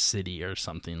populated city or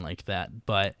something like that.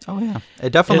 But oh yeah,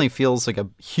 it definitely feels like a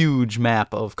huge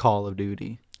map of Call of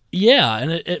Duty. Yeah,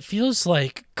 and it feels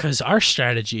like because our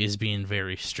strategy is being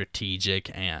very strategic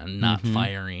and not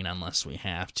firing unless we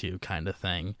have to, kind of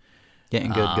thing.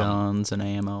 Getting good guns and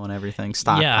ammo and everything,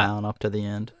 stockpiling up to the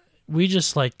end. We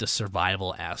just like the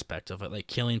survival aspect of it, like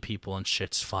killing people and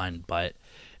shit's fun, but.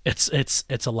 It's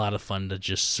a lot of fun to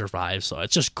just survive, so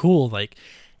it's just cool. Like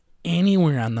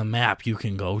anywhere on the map you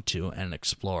can go to and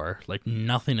explore. Like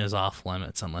nothing is off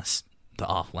limits unless the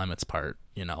off limits part,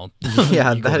 Yeah,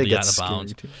 that gets scary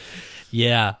too.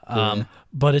 Yeah,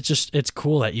 but it's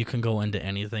cool that you can go into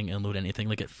anything and loot anything.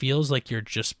 Like it feels like you're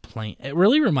just playing. It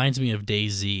really reminds me of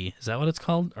DayZ. Is that what it's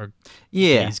called? Or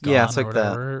Days Gone, it's like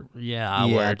that. Yeah,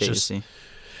 where it's DayZ. just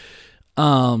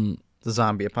the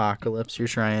zombie apocalypse. You're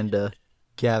trying to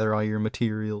gather all your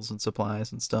materials and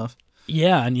supplies and stuff.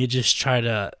 Yeah, and you just try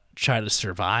to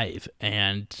survive,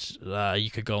 and you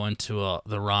could go into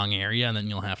the wrong area, and then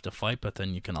you'll have to fight. But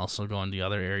then you can also go into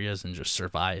other areas and just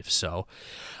survive. So,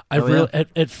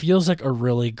 it feels like a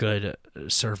really good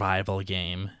survival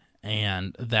game,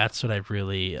 and that's what I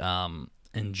really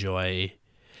enjoy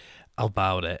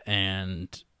about it.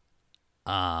 And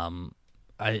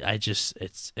I just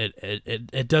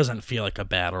it doesn't feel like a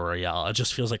battle royale. It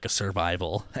just feels like a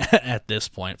survival at this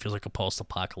point. It feels like a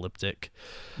post-apocalyptic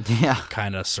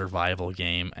kind of survival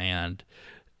game, and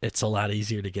it's a lot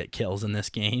easier to get kills in this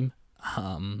game.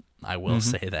 I will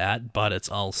say that, but it's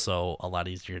also a lot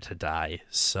easier to die.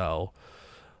 So,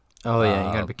 oh yeah,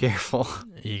 you gotta be careful.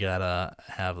 You gotta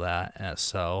have that. And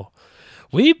so,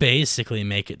 we basically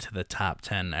make it to the top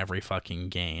 10 every fucking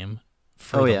game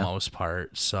for the most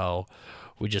part. So,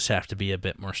 we just have to be a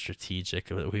bit more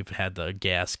strategic. We've had the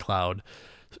gas cloud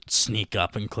sneak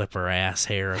up and clip our ass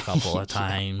hair a couple of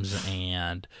times,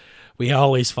 and we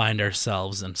always find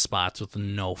ourselves in spots with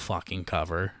no fucking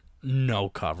cover. No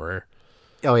cover.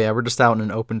 Oh yeah, we're just out in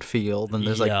an open field, and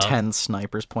there's like 10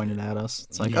 snipers pointed at us.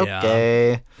 It's like,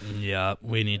 okay. Yeah,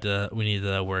 we need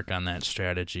to work on that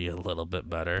strategy a little bit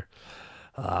better.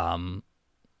 But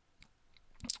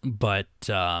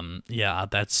yeah,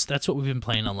 that's what we've been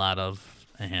playing a lot of,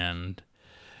 and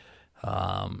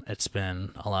it's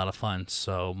been a lot of fun.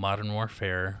 So Modern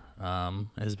Warfare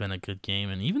has been a good game,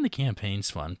 and even the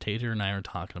campaign's fun. Tater and I were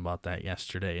talking about that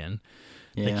yesterday, and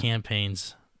the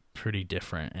campaign's pretty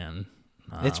different, and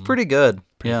it's pretty good.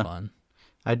 Pretty fun.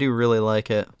 I do really like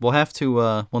it. We'll have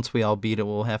to once we all beat it,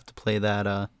 we'll have to play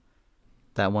that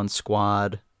one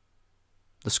squad,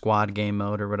 the squad game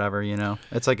mode or whatever. You know,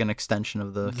 it's like an extension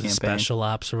of the campaign. Special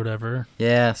ops or whatever.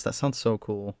 Yes, that sounds so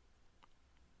cool.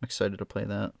 I'm excited to play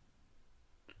that.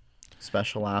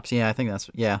 Special ops. Yeah, I think that's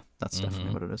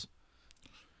definitely what it is.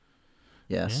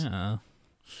 Yes.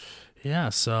 Yeah.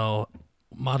 So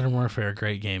Modern Warfare,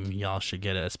 great game. Y'all should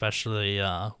get it, especially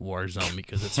Warzone,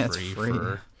 because it's free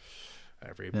for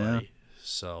everybody. Yeah.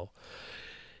 So,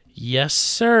 yes,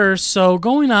 sir. So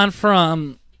going on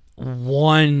from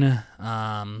one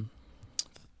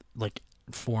like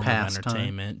form of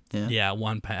entertainment,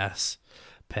 one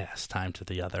pastime to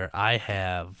the other, I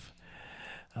have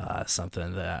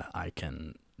something that I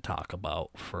can talk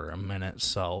about for a minute.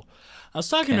 So I was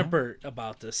talking to Burt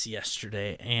about this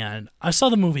yesterday, and I saw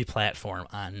the movie Platform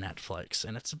on Netflix,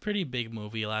 and it's a pretty big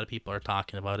movie. A lot of people are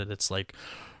talking about it. It's like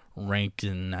ranked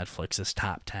in Netflix's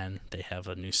top 10. They have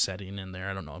a new setting in there.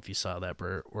 I don't know if you saw that,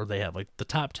 Burt, or they have like the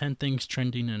top 10 things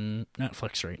trending in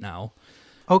Netflix right now.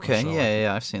 Okay,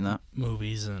 yeah, I've seen that.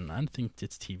 Movies, and I think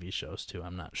it's TV shows too.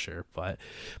 I'm not sure, but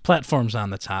Platform's on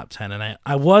the top 10, and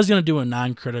I was going to do a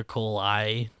non-critical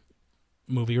eye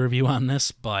movie review on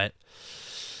this, but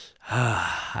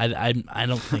I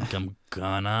don't think I'm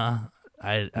gonna.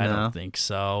 I don't think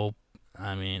so.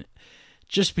 I mean,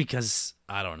 just because,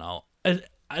 I don't know.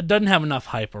 It doesn't have enough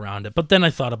hype around it. But then I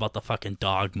thought about the fucking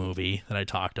dog movie that I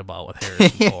talked about with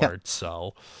Harrison Ford.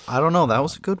 So I don't know. That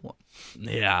was a good one.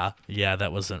 Yeah,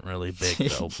 that wasn't really big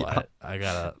though. But I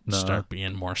gotta start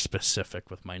being more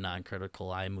specific with my non-critical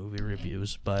eye movie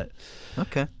reviews. But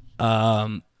okay.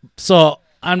 So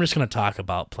I'm just gonna talk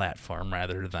about Platform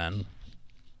rather than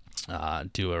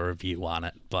do a review on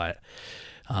it. But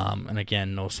and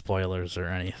again, no spoilers or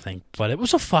anything. But it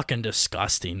was a fucking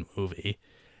disgusting movie.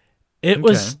 It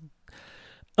was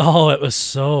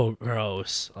so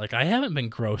gross. Like, I haven't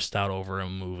been grossed out over a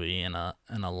movie in a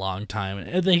long time.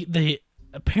 They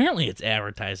apparently it's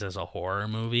advertised as a horror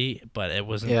movie, but it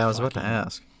wasn't. Yeah, I was about to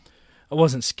ask. It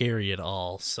wasn't scary at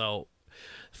all. So,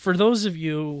 for those of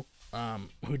you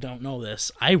who don't know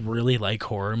this, I really like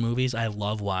horror movies. I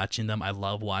love watching them. I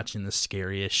love watching the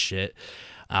scariest shit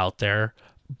out there.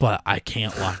 But I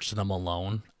can't watch them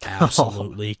alone.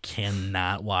 Absolutely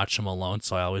cannot watch them alone.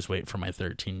 So I always wait for my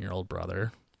 13-year-old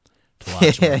brother to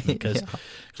watch them with me, because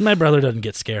my brother doesn't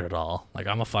get scared at all. Like,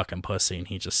 I'm a fucking pussy, and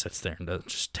he just sits there and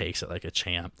just takes it like a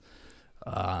champ.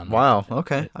 Wow.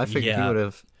 Okay. I figured he would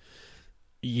have.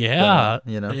 Yeah.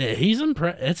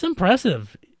 It's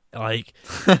impressive. Like,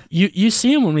 you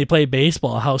see him when we play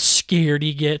baseball, how scared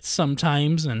he gets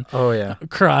sometimes, and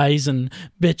cries and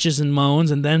bitches and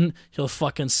moans, and then he'll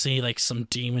fucking see like some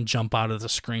demon jump out of the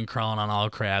screen crawling on all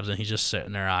crabs, and he's just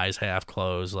sitting there, eyes half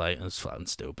closed, like, it's fucking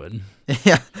stupid.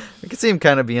 Yeah, I could see him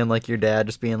kind of being like your dad,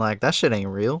 just being like, that shit ain't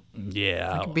real.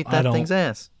 Yeah, I can beat that thing's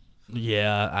ass.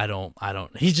 Yeah, I don't.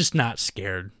 He's just not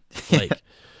scared. Like.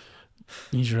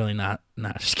 He's really not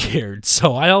scared.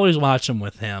 So I always watch him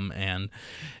with him, and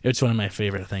it's one of my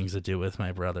favorite things to do with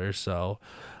my brother. So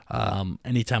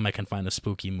anytime I can find a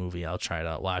spooky movie, I'll try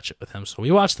to watch it with him. So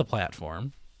we watched The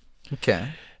Platform. Okay.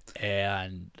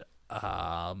 And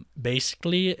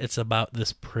basically it's about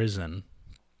this prison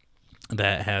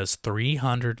that has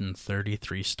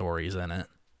 333 stories in it.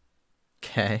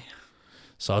 Okay.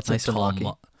 So it's nice, a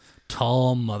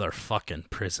tall motherfucking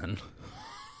prison.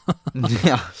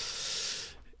 Yeah.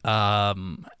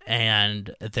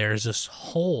 And there's this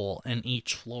hole in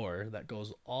each floor that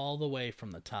goes all the way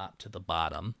from the top to the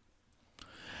bottom.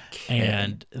 Okay.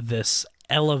 And this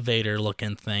elevator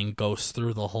looking thing goes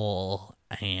through the hole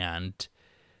and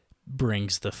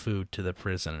brings the food to the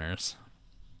prisoners.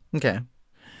 Okay.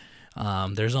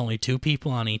 There's only 2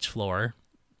 people on each floor.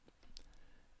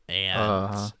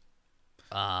 And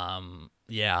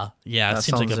yeah, it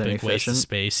seems like a big waste of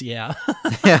space. Yeah.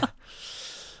 Yeah.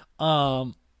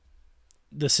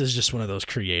 This is just one of those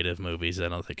creative movies. I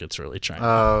don't think it's really trying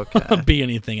to be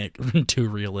anything too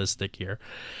realistic here.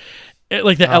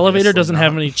 Like the elevator doesn't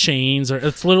have any chains, or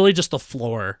it's literally just the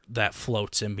floor that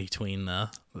floats in between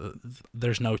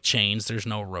there's no chains, there's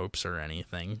no ropes or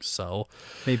anything. So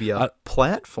maybe a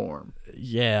platform.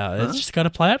 Yeah, it's just got a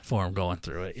platform going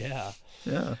through it. Yeah.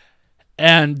 Yeah.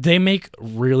 And they make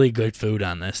really good food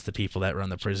on this. The people that run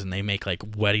the prison, they make like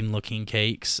wedding-looking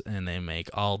cakes, and they make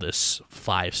all this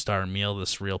 5-star meal,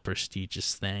 this real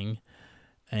prestigious thing.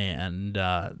 And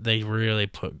they really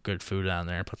put good food on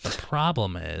there. But the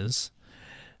problem is,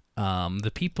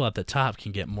 the people at the top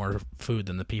can get more food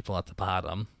than the people at the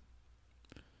bottom.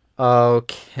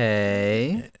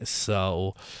 Okay.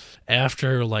 So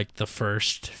after like the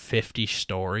first 50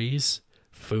 stories,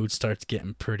 food starts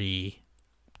getting pretty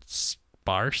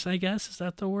sparse, I guess. Is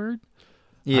that the word?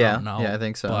 Yeah. I don't know. Yeah, I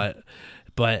think so.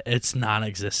 But it's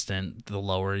non-existent the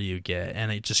lower you get,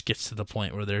 and it just gets to the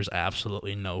point where there's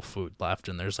absolutely no food left,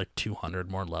 and there's like 200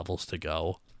 more levels to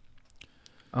go.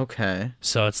 Okay.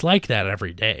 So it's like that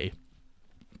every day.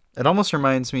 It almost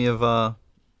reminds me of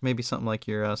maybe something like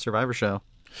your Survivor show.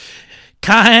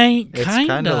 Kind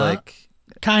of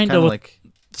like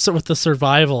so with the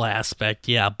survival aspect,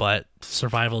 yeah, but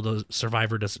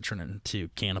Survivor doesn't turn into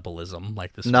cannibalism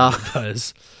like this movie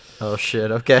does. Oh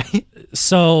shit! Okay.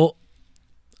 So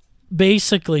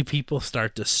basically, people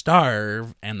start to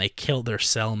starve, and they kill their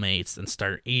cellmates and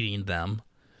start eating them.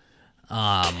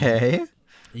 Okay.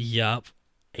 Yup.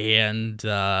 And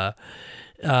so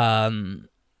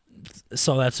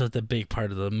that's what the big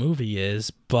part of the movie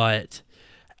is. But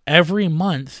every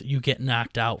month you get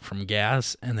knocked out from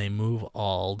gas, and they move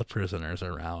all the prisoners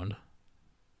around.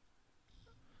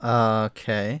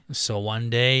 Okay. So one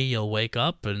day you'll wake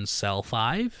up in cell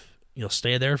 5. You'll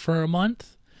stay there for a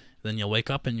month. Then you'll wake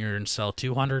up and you're in cell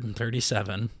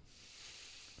 237.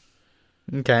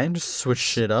 Okay, just switch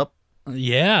shit up.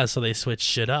 Yeah, so they switch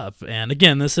shit up. And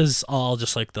again, this is all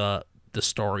just like the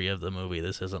story of the movie.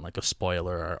 This isn't like a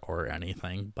spoiler or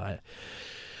anything, but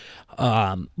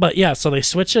yeah, so they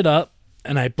switch it up,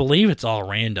 and I believe it's all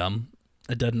random.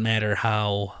 It doesn't matter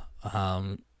how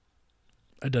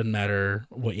it doesn't matter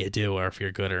what you do or if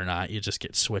you're good or not. You just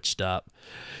get switched up.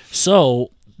 So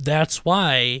that's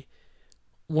why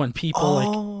when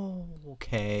people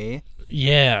okay.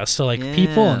 Yeah, so like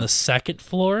people on the second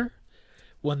floor,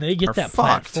 when they get that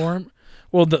platform,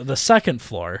 well, the second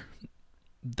floor,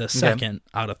 the second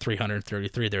out of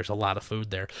 333, there's a lot of food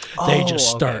there. They just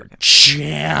start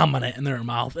jamming it in their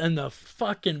mouth, and the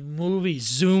fucking movie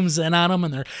zooms in on them,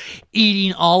 and they're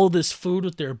eating all of this food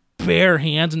with their bare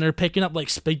hands, and they're picking up like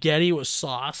spaghetti with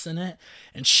sauce in it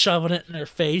and shoving it in their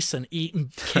face and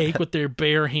eating cake with their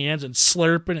bare hands and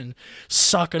slurping and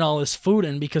sucking all this food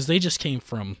in because they just came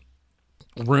from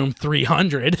room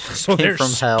 300, so they're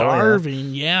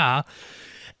starving. Yeah.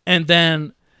 And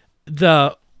then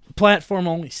the platform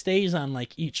only stays on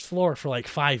like each floor for like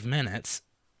 5 minutes.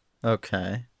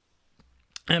 Okay.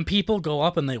 And people go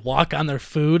up and they walk on their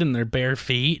food and their bare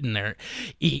feet, and they're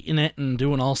eating it and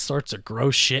doing all sorts of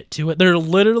gross shit to it. They're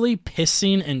literally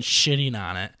pissing and shitting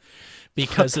on it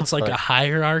because it's like a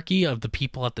hierarchy of the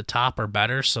people at the top are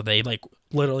better, so they like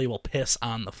literally will piss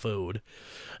on the food.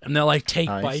 And they'll like take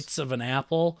bites of an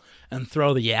apple and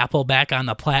throw the apple back on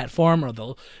the platform, or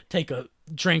they'll take a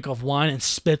drink of wine and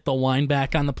spit the wine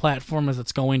back on the platform as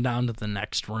it's going down to the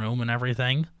next room and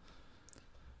everything.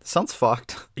 Sounds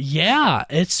fucked. Yeah,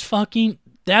 it's fucking...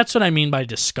 That's what I mean by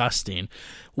disgusting.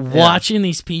 Watching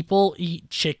these people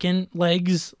eat chicken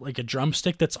legs, like a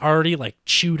drumstick that's already like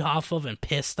chewed off of and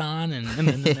pissed on, and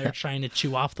then they're trying to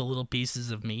chew off the little pieces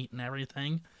of meat and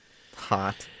everything.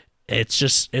 Hot.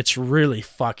 It's really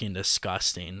fucking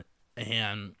disgusting.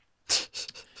 And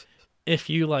if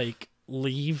you like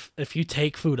if you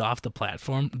take food off the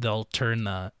platform, they'll turn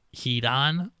the heat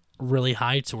on really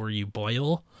high to where you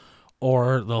boil,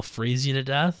 or they'll freeze you to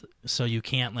death. So you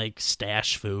can't like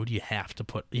stash food. You have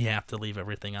to leave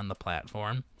everything on the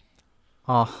platform.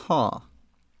 Uh-huh.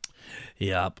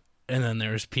 Yep. And then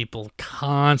there's people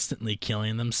constantly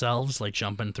killing themselves, like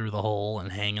jumping through the hole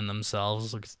and hanging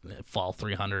themselves, like fall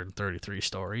 333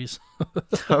 stories.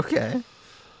 Okay.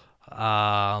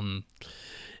 And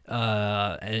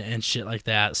shit like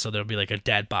that. So there'll be like a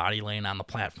dead body laying on the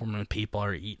platform and people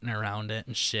are eating around it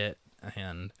and shit.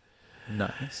 And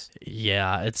nice.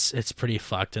 Yeah, it's pretty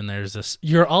fucked. And there's this,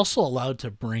 you're also allowed to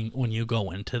bring, when you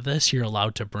go into this, you're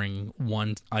allowed to bring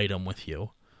one item with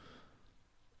you.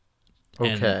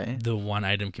 Okay. And the one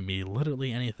item can be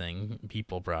literally anything.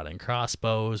 People brought in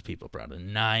crossbows. People brought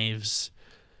in knives,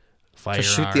 firearms.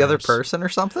 To shoot the other person or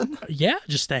something? Yeah,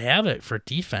 just to have it for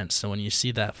defense. So when you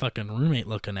see that fucking roommate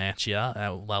looking at you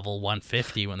at level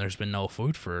 150 when there's been no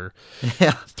food for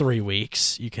 3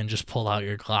 weeks, you can just pull out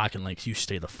your Glock and, like, you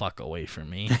stay the fuck away from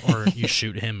me. Or you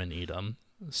shoot him and eat him.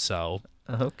 So...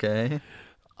 Okay.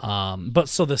 But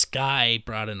so this guy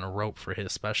brought in a rope for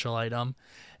his special item,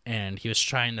 and he was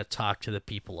trying to talk to the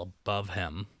people above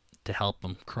him to help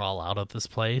him crawl out of this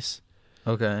place.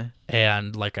 Okay.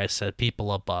 And like I said,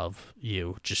 people above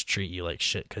you just treat you like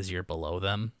shit because you're below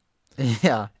them.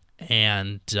 Yeah.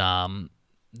 And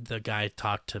the guy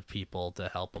talked to people to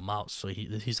help him out. So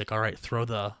he's like, all right, throw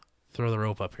the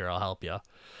rope up here. I'll help you.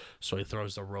 So he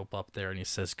throws the rope up there and he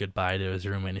says goodbye to his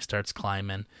roommate and he starts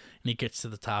climbing and he gets to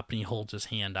the top and he holds his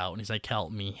hand out and he's like,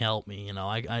 help me, you know,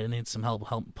 I need some help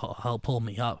pull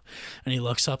me up. And he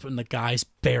looks up and the guy's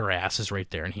bare ass is right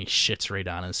there and he shits right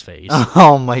on his face.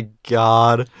 Oh my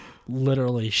god.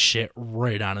 Literally shit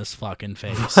right on his fucking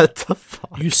face. What the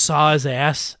fuck? You saw his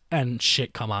ass and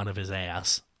shit come out of his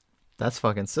ass. That's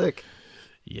fucking sick.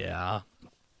 Yeah.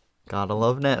 Gotta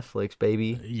love Netflix,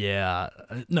 baby. Yeah.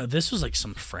 No, this was like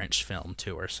some French film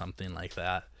too or something like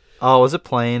that. Oh, was it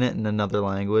playing it in another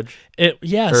language?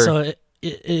 So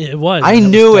it was. I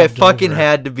knew it fucking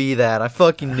had to be that. I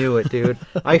fucking knew it, dude.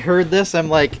 I heard this. I'm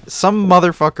like, some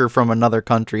motherfucker from another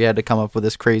country had to come up with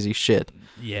this crazy shit.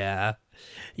 Yeah.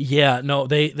 Yeah, no,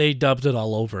 they dubbed it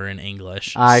all over in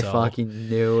English. I fucking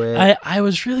knew it. I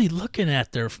was really looking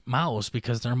at their mouths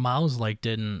because their mouths like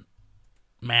didn't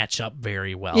match up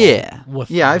very well. Yeah.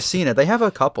 I've seen it. They have a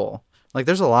couple. Like,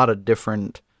 there's a lot of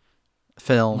different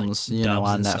films, like,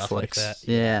 on Netflix. Like that.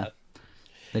 Yeah.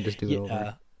 They just do it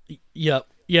over. Yep.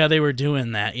 Yeah, they were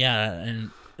doing that. Yeah, and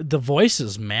the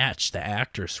voices match the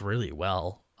actors really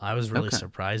well. I was really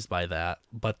surprised by that.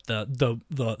 But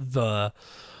the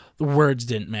words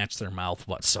didn't match their mouth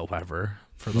whatsoever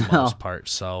for the most part.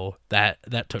 So that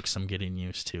took some getting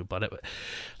used to. But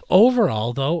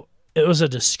overall, though, it was a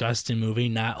disgusting movie,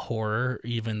 not horror,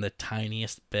 even the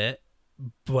tiniest bit,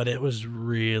 but it was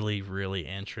really, really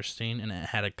interesting, and it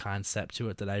had a concept to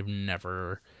it that I've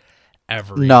never,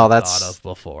 ever thought of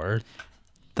before.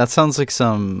 That sounds like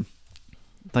some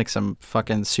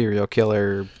fucking serial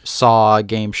killer Saw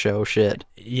game show shit.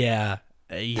 Yeah,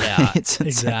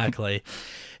 exactly.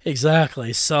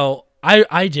 So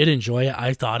I did enjoy it.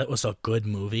 I thought it was a good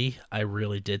movie. I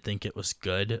really did think it was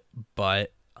good,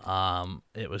 but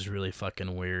it was really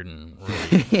fucking weird and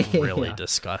really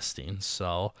disgusting.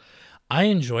 So I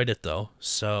enjoyed it though.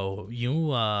 So you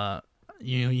might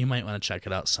want to check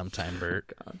it out sometime,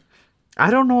 Burt. I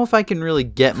don't know if I can really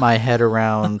get my head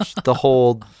around the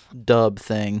whole dub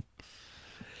thing.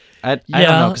 I don't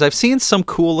know, because I've seen some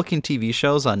cool looking TV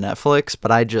shows on Netflix,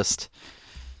 but I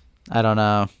don't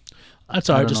know. That's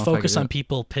all right. Just focus on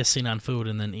people pissing on food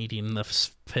and then eating the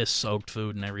piss-soaked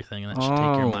food and everything, and that should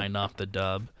take your mind off the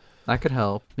dub. That could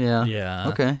help. Yeah. Yeah.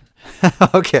 Okay.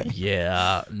 Okay.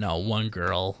 Yeah. No, one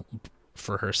girl,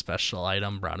 for her special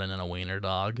item, brought in a wiener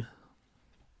dog.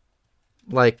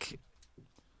 Like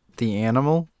the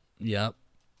animal? Yep.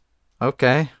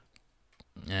 Okay.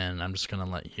 And I'm just going to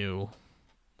let you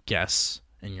guess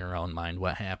in your own mind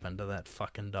what happened to that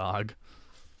fucking dog.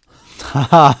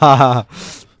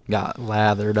 Got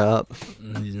lathered up.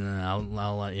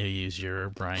 I'll let you use your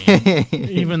brain.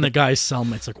 Even the guy's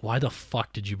cellmate's like, why the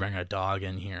fuck did you bring a dog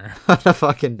in here? What a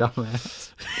fucking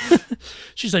dumbass.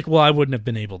 She's like, well, I wouldn't have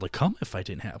been able to come if I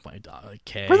didn't have my dog.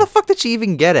 Okay. Where the fuck did she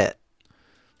even get it?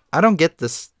 I don't get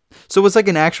this. So it's like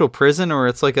an actual prison, or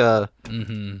it's like a...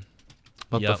 Mm-hmm.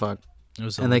 What the fuck?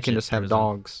 And they can just have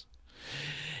dogs.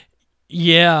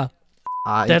 Yeah.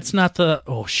 That's not the...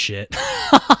 Oh, shit.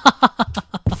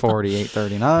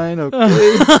 4839, okay.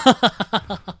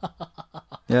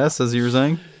 Yes, as you were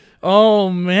saying? Oh,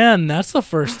 man, that's the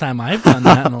first time I've done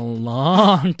that in a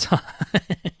long time.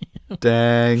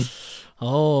 Dang.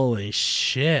 Holy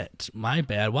shit. My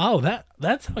bad. Wow,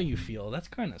 that's how you feel. That's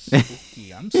kind of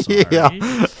spooky. I'm sorry.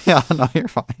 Yeah, no, you're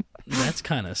fine. That's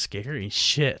kind of scary.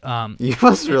 Shit. You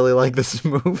must really like this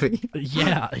movie.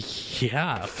 Yeah,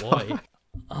 boy.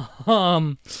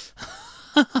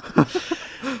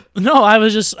 No, I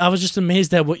was just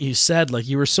amazed at what you said. Like,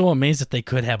 you were so amazed that they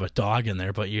could have a dog in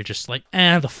there, but you're just like,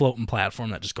 the floating platform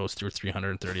that just goes through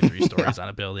 333 stories on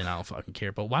a building. I don't fucking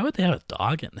care. But why would they have a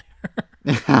dog in there?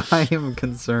 I am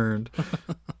concerned.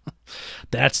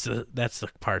 That's the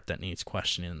part that needs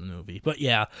questioning in the movie. But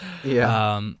yeah.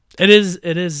 It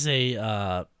is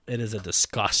a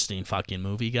disgusting fucking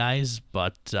movie, guys.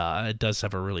 But it does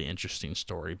have a really interesting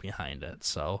story behind it.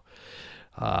 So.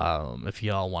 If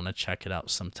y'all want to check it out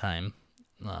sometime,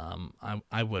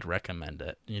 I would recommend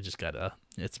it. You just gotta.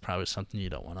 It's probably something you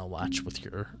don't want to watch with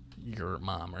your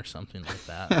mom or something like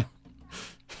that.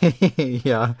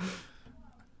 Yeah.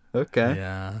 Okay.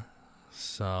 Yeah.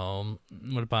 So,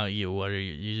 what about you? What are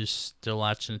you just still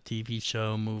watching a TV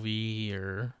show, movie,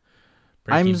 or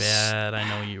Breaking Bad? I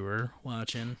know you were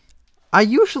watching. I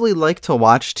usually like to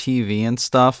watch TV and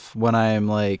stuff when I'm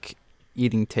like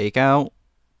eating takeout.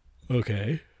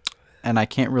 Okay. And I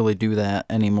can't really do that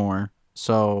anymore.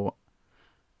 So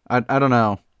I don't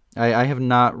know. I have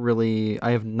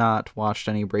not watched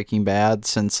any Breaking Bad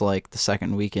since like the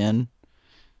second weekend,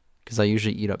 because I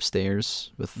usually eat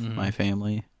upstairs with my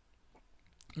family.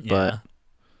 Yeah. But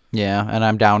yeah, and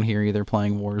I'm down here either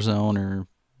playing Warzone or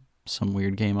some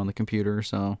weird game on the computer,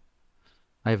 so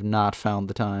I have not found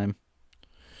the time.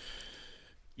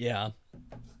 Yeah.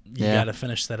 You gotta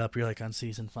finish that up. You're like on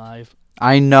season 5.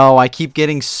 I know. I keep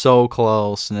getting so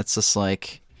close, and it's just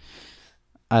like,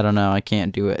 I don't know. I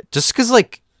can't do it. Just because,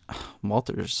 like,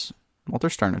 Walter's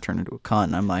starting to turn into a cunt.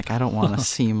 And I'm like, I don't want to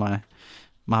see my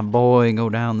boy go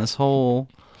down this hole.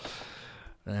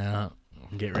 Yeah.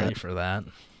 Get ready for that.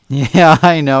 Yeah,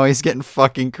 I know. He's getting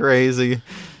fucking crazy.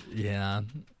 Yeah.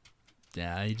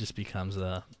 Yeah, he just becomes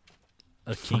a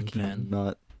kingpin.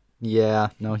 Nut. Yeah,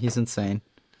 no, he's insane.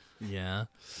 Yeah.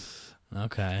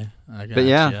 Okay. I got But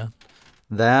yeah, you.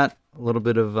 that, a little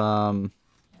bit of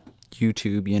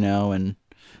YouTube, and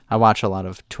I watch a lot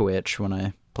of Twitch when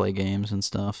I play games and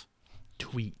stuff.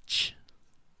 Twitch.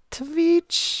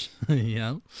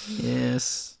 Yeah.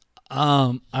 Yes.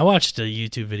 I watched a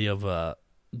YouTube video of a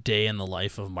day in the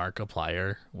life of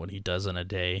Markiplier, what he does in a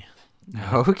day.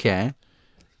 Okay.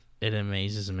 It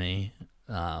amazes me,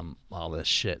 all this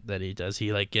shit that he does.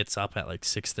 He like gets up at like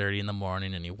 6:30 in the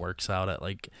morning and he works out at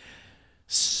like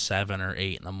 7 or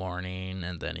 8 in the morning,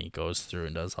 and then he goes through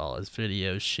and does all his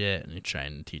video shit, and he's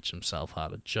trying to teach himself how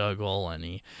to juggle,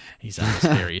 and he's on this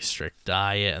very strict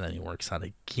diet, and then he works out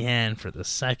again for the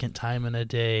second time in a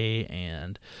day,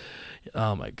 and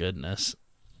oh my goodness.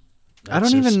 I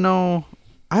don't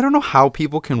know how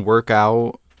people can work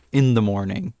out in the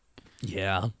morning.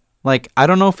 Yeah. Like, I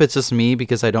don't know if it's just me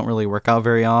because I don't really work out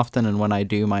very often, and when I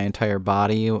do, my entire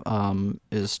body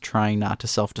is trying not to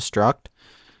self-destruct.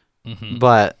 Mm-hmm.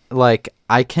 But, like,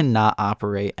 I cannot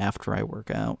operate after I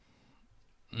work out.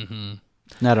 Mm-hmm.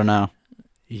 I don't know.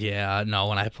 Yeah, no,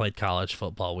 when I played college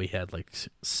football, we had, like,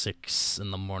 6 in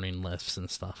the morning lifts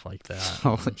and stuff like that.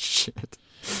 Holy shit.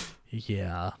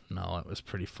 Yeah, no, it was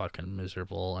pretty fucking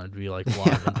miserable. I'd be, like,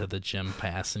 walking into the gym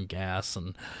passing gas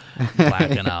and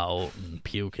blacking out and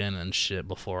puking and shit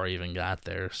before I even got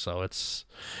there. So it's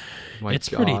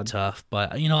pretty tough.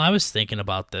 But, I was thinking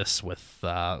about this with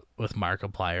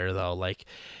Markiplier, though. Like,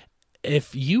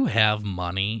 if you have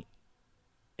money,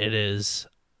 it is,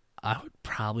 I would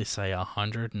probably say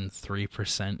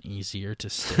 103% easier to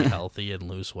stay healthy and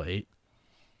lose weight.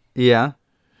 Yeah.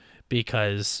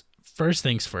 Because first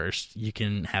things first, you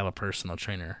can have a personal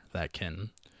trainer that can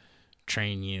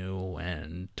train you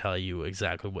and tell you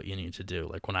exactly what you need to do.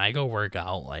 Like when I go work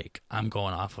out, like I'm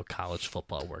going off of college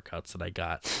football workouts that I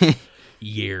got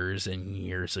years and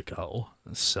years ago.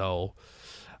 So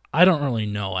I don't really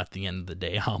know at the end of the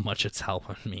day how much it's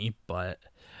helping me, but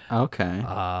okay.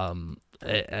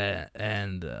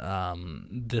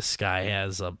 This guy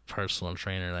has a personal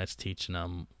trainer that's teaching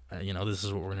him, this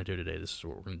is what we're going to do today. This is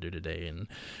what we're going to do today. And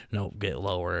nope, get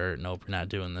lower. Nope, you're not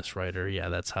doing this right. Or yeah,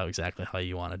 that's exactly how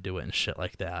you want to do it and shit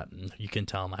like that. And you can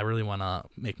tell them, I really want to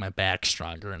make my back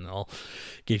stronger, and they'll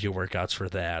give you workouts for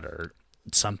that or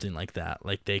something like that.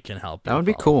 Like they can help. That would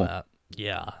be cool. That.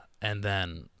 Yeah. And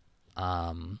then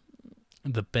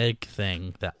the big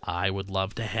thing that I would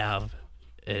love to have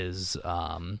is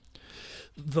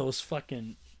those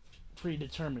fucking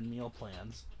predetermined meal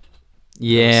plans.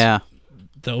 Yeah.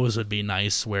 Those would be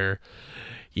nice, where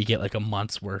you get like a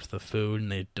month's worth of food and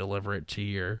they deliver it to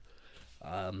your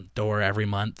door every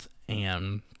month,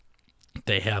 and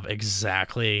they have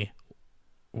exactly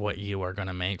what you are going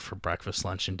to make for breakfast,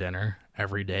 lunch, and dinner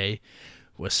every day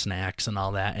with snacks and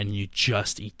all that, and you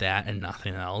just eat that and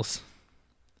nothing else.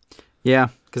 Yeah,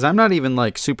 because I'm not even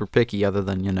like super picky other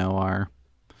than,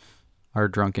 our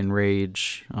Drunken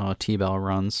Rage T-Bell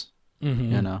runs,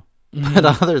 Mm-hmm. But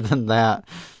other than that,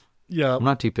 yeah, I'm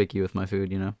not too picky with my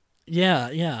food, Yeah,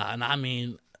 and I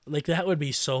mean, like that would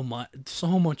be so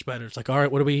much better. It's like, all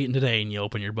right, what are we eating today? And you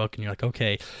open your book and you're like,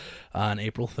 okay, on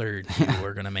April 3rd,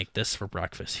 we're gonna make this for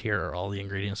breakfast. Here are all the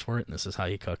ingredients for it, and this is how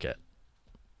you cook it.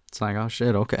 It's like, oh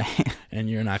shit, okay. And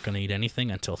you're not gonna eat anything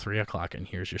until 3:00, and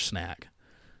here's your snack.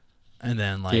 And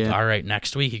then all right,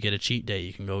 next week you get a cheat day.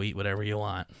 You can go eat whatever you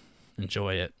want.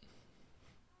 enjoy it.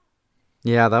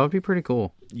 Yeah, that would be pretty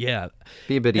cool. Yeah.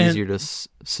 Be a bit easier to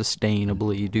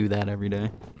sustainably do that every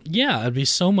day. Yeah, it'd be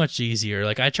so much easier.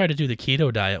 Like, I tried to do the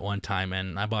keto diet one time,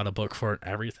 and I bought a book for it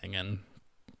and everything, and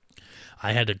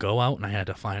I had to go out and I had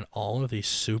to find all of these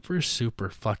super,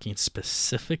 super fucking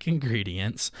specific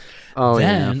ingredients.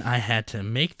 Then I had to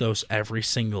make those every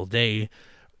single day,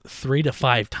 3 to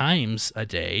 5 times a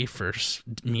day for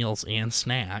meals and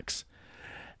snacks.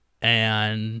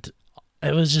 And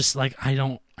it was just like, I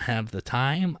don't have the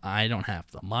time. I don't have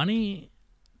the money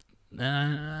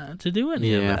to do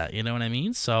any of that. You know what I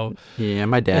mean? So yeah,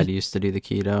 my dad used to do the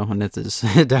keto, and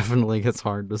it definitely gets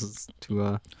hard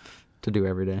to do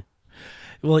every day.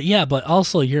 Well, yeah, but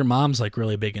also your mom's like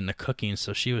really big into cooking,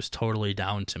 so she was totally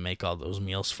down to make all those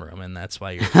meals for him, and that's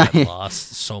why your dad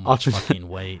lost so much fucking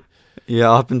weight.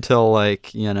 Yeah, up until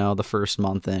like, the first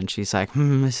month in, she's like,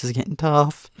 this is getting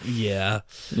tough. Yeah.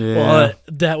 Well,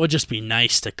 that would just be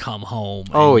nice to come home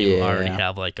and you already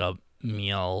have like a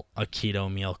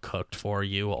keto meal cooked for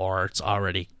you, or it's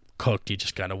already cooked. You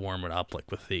just got to warm it up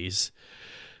like with these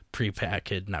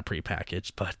not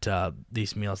prepackaged, but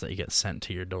these meals that you get sent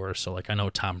to your door. So like, I know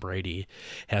Tom Brady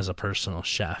has a personal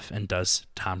chef and does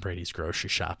Tom Brady's grocery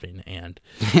shopping, and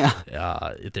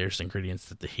there's ingredients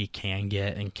that he can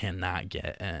get and cannot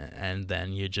get, and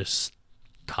then you just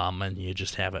come and you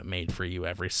just have it made for you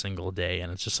every single day. And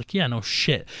it's just like, no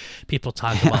shit, people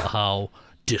talk about how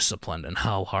disciplined and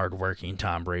how hardworking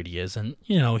Tom Brady is, and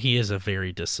he is a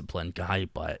very disciplined guy,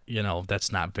 but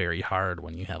that's not very hard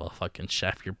when you have a fucking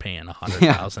chef you're paying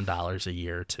 $100,000 a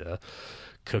year to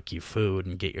cook you food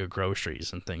and get your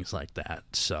groceries and things like that.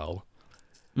 So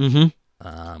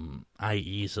I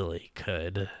easily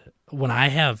could, when I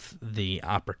have the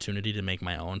opportunity to make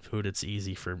my own food,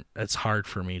 it's hard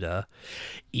for me to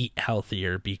eat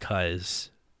healthier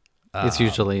because it's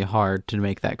usually hard to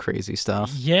make that crazy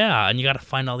stuff. Yeah, and you got to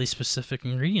find all these specific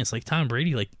ingredients. Like Tom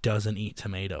Brady, doesn't eat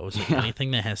tomatoes.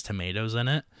 Anything that has tomatoes in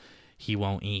it, he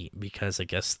won't eat because I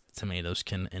guess tomatoes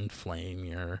can inflame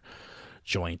your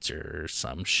joints or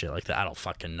some shit like that. I don't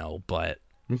fucking know, but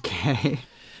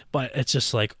But it's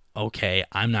just like, okay,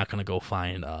 I'm not gonna go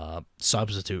find a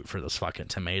substitute for this fucking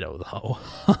tomato though.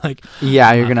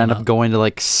 You're gonna end up going to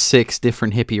like 6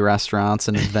 different hippie restaurants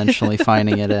and eventually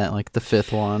finding it at like the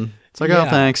 5th one. It's like, oh,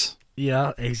 thanks.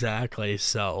 Yeah, exactly.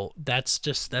 So that's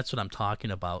what I'm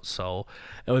talking about. So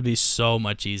it would be so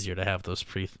much easier to have those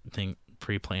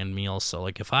pre-planned meals. So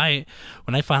like when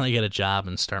I finally get a job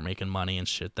and start making money and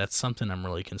shit, that's something I'm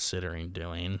really considering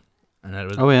doing. And I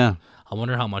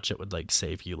wonder how much it would like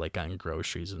save you like on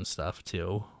groceries and stuff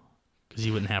too, because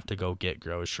you wouldn't have to go get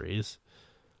groceries.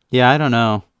 Yeah, I don't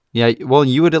know. Yeah, well,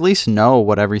 you would at least know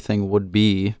what everything would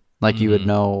be. Like, you would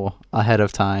know ahead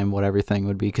of time what everything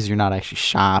would be, because you're not actually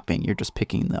shopping. You're just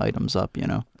picking the items up,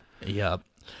 Yep.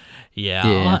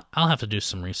 Yeah. I'll have to do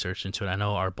some research into it. I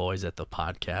know our boys at the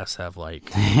podcast have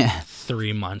like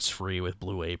 3 months free with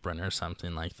Blue Apron or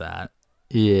something like that.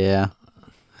 Yeah.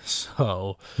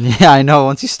 So yeah, I know.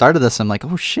 Once you started this, I'm like,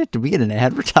 oh shit, did we get an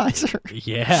advertiser?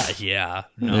 Yeah.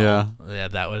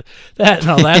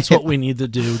 That's what we need to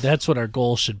do. That's what our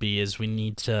goal should be. Is we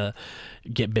need to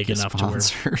get big enough to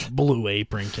where Blue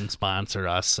Apron can sponsor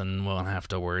us, and we won't have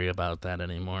to worry about that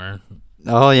anymore.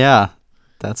 Oh yeah,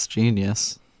 that's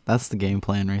genius. That's the game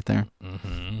plan right there.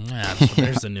 Yeah, so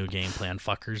there's the new game plan,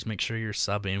 fuckers. Make sure you're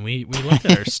subbing. We look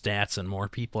at our stats, and more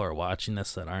people are watching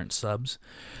this that aren't subs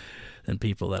than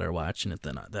people that are watching it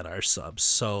that are subs.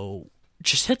 So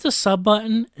just hit the sub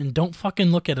button and don't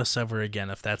fucking look at us ever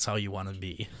again if that's how you want to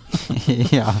be.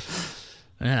 Yeah,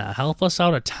 help us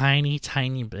out a tiny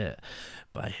bit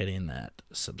by hitting that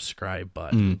subscribe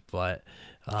button. But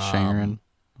sharing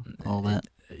all that.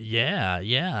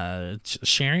 Yeah,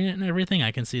 sharing it and everything.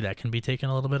 I can see that can be taking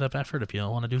a little bit of effort. If you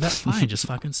don't want to do that, fine, just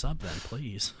fucking sub then,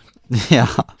 please.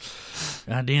 Yeah.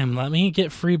 Goddamn, let me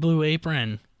get free Blue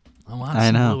Apron. I want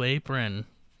some Blue Apron.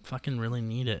 Fucking really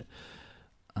need it.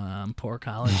 Poor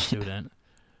college student.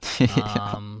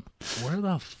 Where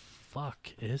the fuck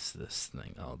is this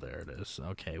thing? Oh, there it is.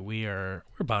 Okay, we're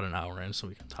about an hour in, so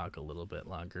we can talk a little bit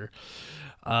longer.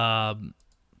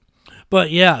 But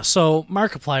yeah, so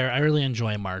Markiplier, I really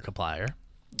enjoy Markiplier.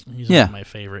 He's one of my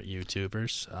favorite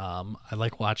YouTubers. I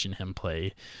like watching him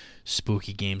play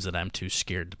spooky games that I'm too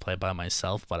scared to play by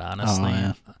myself, but honestly,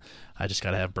 I just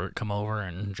gotta have Burt come over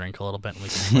and drink a little bit, and we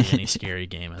can play any scary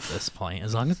game at this point,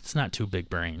 as long as it's not too big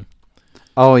brain.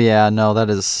 Oh yeah, no,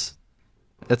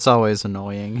 it's always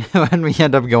annoying when we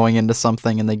end up going into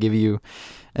something and they give you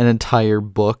an entire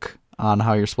book on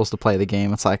how you're supposed to play the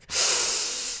game. It's like,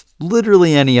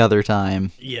 literally any other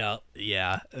time. Yeah,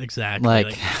 exactly.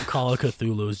 Like Call of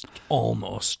Cthulhu is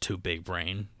almost too big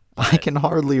brain. I can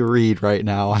hardly read right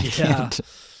now. I can't.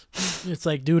 It's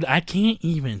like, dude, I can't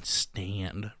even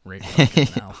stand right fucking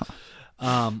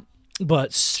now.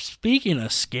 But speaking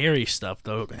of scary stuff,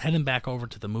 though, heading back over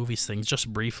to the movies things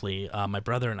just briefly, my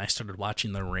brother and I started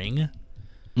watching The Ring.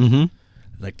 Mm-hmm.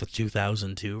 Like the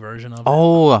 2002 version of it.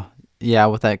 Oh, yeah,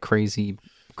 with that crazy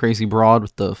broad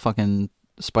with the fucking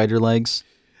spider legs.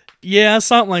 Yeah,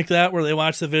 something like that, where they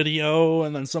watch the video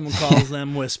and then someone calls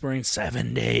them whispering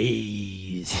 7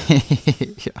 days.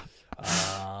 Yeah.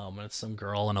 It's some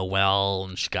girl in a well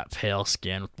and she got pale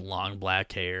skin with long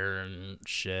black hair and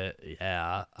shit.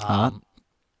 Yeah.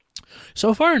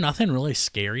 So far, nothing really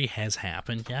scary has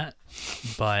happened yet,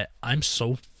 but I'm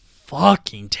so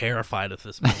fucking terrified of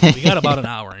this movie. We got about an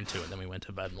hour into it, then we went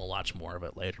to bed, and we'll watch more of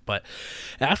it later. But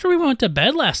after we went to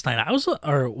bed last night,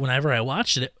 whenever I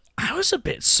watched it, I was a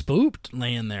bit spooked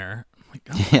laying there.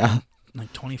 I'm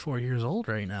like 24 years old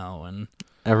right now, and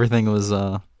everything was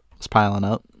piling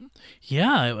up.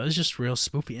 Yeah, it was just real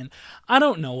spoopy, and I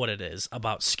don't know what it is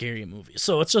about scary movies.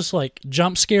 So it's just like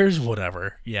jump scares,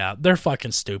 whatever. Yeah, they're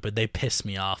fucking stupid. They piss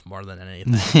me off more than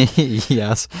anything.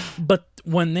 Yes. But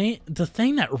the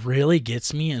thing that really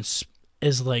gets me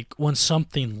is like when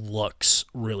something looks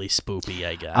really spoopy,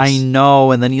 I guess. I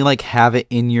know, and then you like have it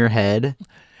in your head.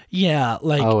 Yeah,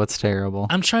 like it's terrible.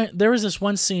 There was this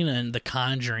one scene in The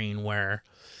Conjuring where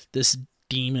this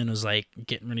demon was like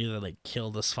getting ready to like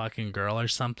kill this fucking girl or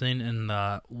something, and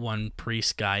the one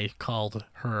priest guy called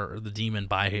the demon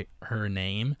by her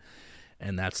name,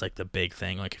 and that's like the big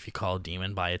thing. Like if you call a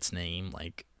demon by its name,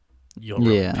 like you'll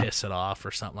really piss it off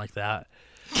or something like that.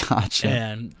 Gotcha.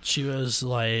 And she was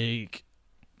like,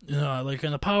 like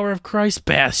in the power of Christ,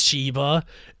 Bathsheba.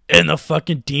 And the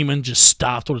fucking demon just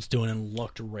stopped what it's doing and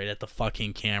looked right at the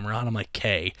fucking camera. And I'm like,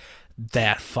 "Okay,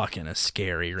 that fucking is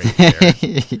scary right there."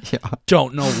 Yeah.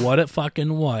 Don't know what it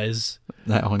fucking was.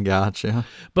 That one gotcha.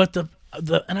 But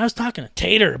and I was talking to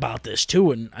Tater about this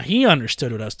too, and he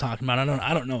understood what I was talking about.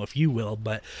 I don't know if you will,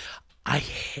 but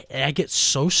I get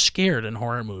so scared in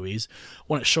horror movies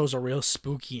when it shows a real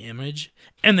spooky image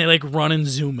and they like run and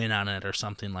zoom in on it or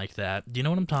something like that. Do you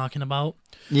know what I'm talking about?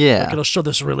 Yeah. Like it'll show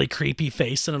this really creepy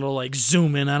face and it'll like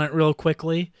zoom in on it real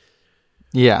quickly.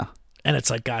 Yeah. And it's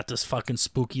like got this fucking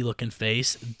spooky looking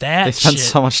face. They spend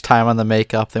so much time on the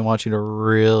makeup. They want you to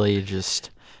really just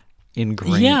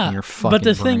ingrain it in your fucking but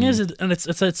the brain. thing is, and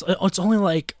it's only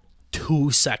like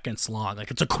 2 seconds long. Like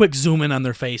it's a quick zoom in on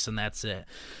their face and that's it.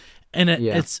 And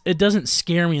it doesn't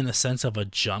scare me in the sense of a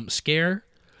jump scare,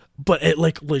 but it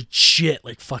like legit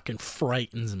like fucking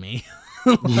frightens me.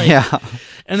 Yeah.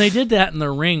 And they did that in The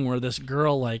Ring where this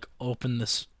girl like opened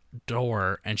this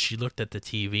door and she looked at the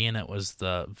TV and it was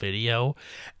the video,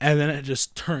 and then it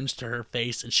just turns to her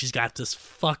face and she's got this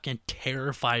fucking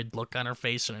terrified look on her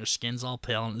face and her skin's all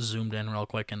pale and it zoomed in real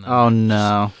quick and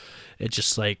then it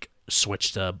just like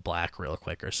switched to black real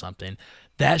quick or something.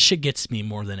 That shit gets me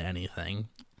more than anything.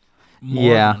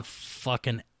 More than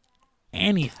fucking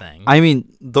anything. I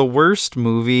mean, the worst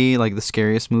movie, like the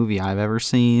scariest movie I've ever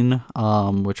seen,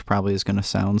 which probably is going to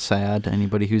sound sad to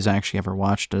anybody who's actually ever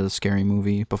watched a scary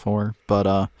movie before,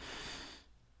 but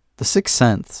The Sixth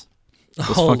Sense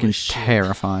was fucking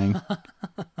terrifying.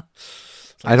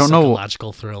 I don't know.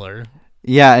 Psychological thriller.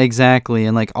 Yeah, exactly.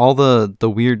 And like all the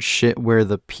weird shit where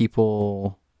the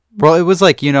people... Well, it was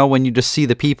like, when you just see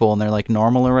the people and they're like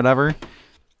normal or whatever...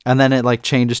 And then it like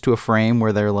changes to a frame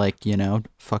where they're like,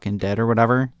 fucking dead or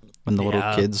whatever. When the little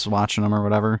kid's watching them or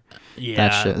whatever. Yeah. That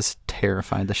shit has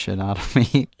terrified the shit out of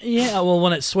me. Yeah, well,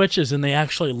 when it switches and they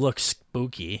actually look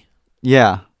spooky.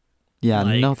 Yeah. Yeah,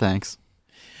 no thanks.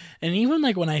 And even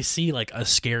like when I see like a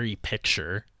scary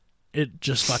picture, it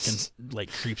just fucking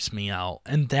like creeps me out.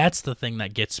 And that's the thing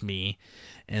that gets me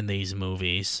in these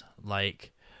movies.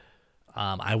 Like,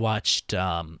 I watched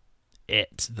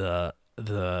It, the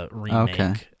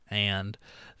remake, and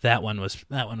that one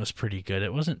was pretty good.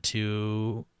 It wasn't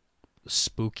too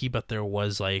spooky, but there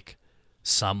was like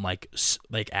some like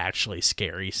actually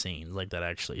scary scenes like that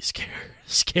actually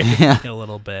scared me a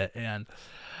little bit, and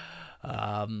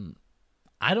I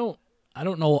don't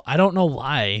know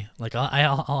why. Like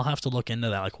I'll have to look into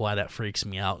that, like why that freaks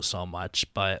me out so much,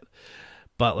 but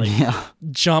like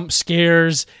jump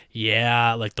scares,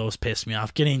 like those piss me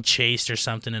off. Getting chased or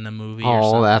something in a movie or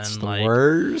something. Oh, that's the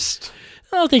worst.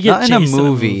 I don't think not chased in a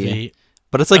movie.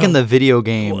 But it's like in the video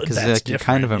game because like you're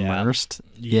kind of immersed.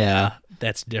 Yeah,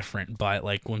 that's different. But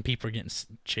like when people are getting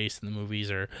chased in the movies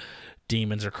or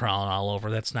demons are crawling all over,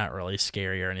 that's not really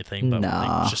scary or anything. But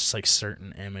like, just like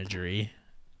certain imagery.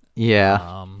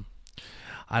 Yeah.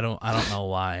 I don't know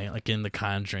why. Like in The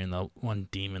Conjuring, the one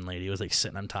demon lady was like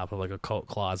sitting on top of like a coat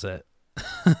closet.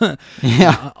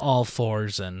 Yeah. All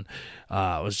fours, and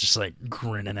was just like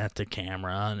grinning at the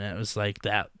camera, and it was like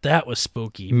that was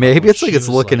spooky. Maybe it's like it's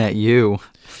looking at you.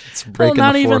 It's breaking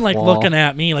not the even fourth like wall. looking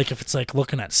at me. Like if it's like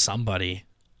looking at somebody,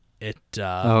 it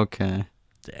Okay.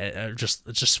 it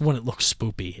just when it looks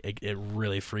spoopy, it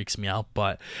really freaks me out.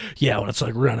 But yeah, when it's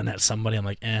like running at somebody, I'm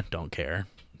like, don't care.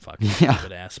 Fucking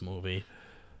stupid ass movie.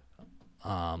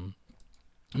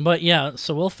 But yeah,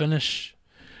 so we'll finish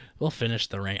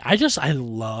the ring. I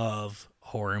love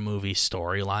horror movie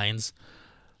storylines.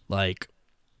 Like,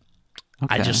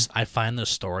 Okay. I find the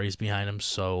stories behind them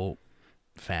so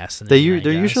fascinating.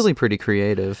 They're usually pretty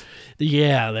creative.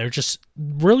 Yeah, they're just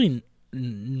really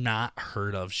not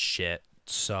heard of shit.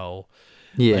 So,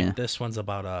 Yeah. like, this one's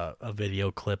about a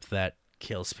video clip that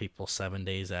kills people 7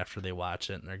 days after they watch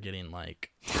it, and they're getting,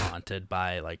 like, haunted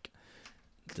by, like,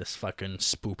 this fucking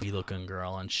spoopy looking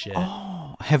girl and shit.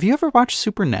 Oh, have you ever watched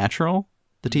Supernatural,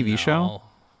 the TV show?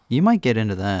 You might get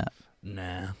into that.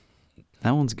 Nah.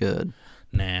 That one's good.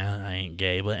 Nah, I ain't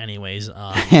gay, but anyways,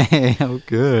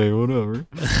 okay, whatever.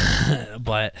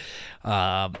 but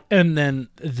and then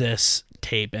this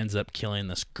tape ends up killing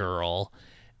this girl,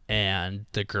 and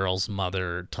the girl's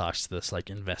mother talks to this like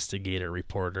investigator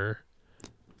reporter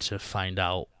to find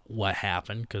out what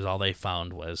happened, because all they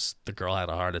found was the girl had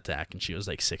a heart attack and she was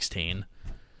like 16.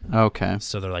 Okay.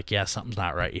 So they're like, yeah, something's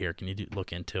not right here. Can you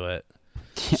look into it?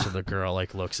 Yeah. So the girl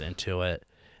like looks into it,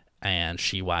 and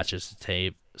she watches the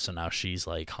tape. So now she's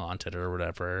like haunted or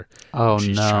whatever. Oh,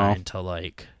 she's no.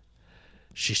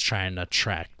 She's trying to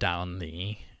track down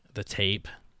the tape,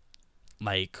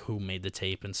 like who made the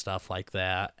tape and stuff like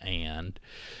that. And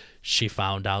she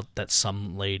found out that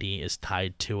some lady is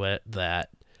tied to it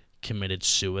that committed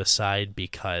suicide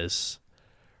because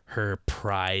her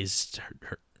prized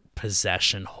her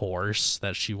possession horse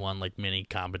that she won like many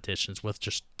competitions with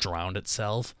just drowned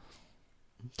itself.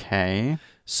 Okay.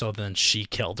 So then she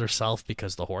killed herself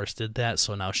because the horse did that.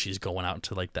 So now she's going out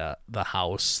to like the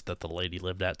house that the lady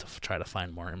lived at to try to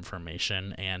find more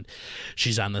information. And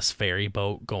she's on this ferry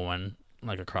boat going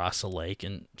like across a lake,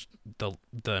 and the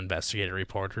investigative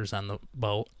reporter's on the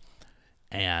boat.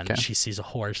 And she sees a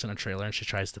horse in a trailer, and she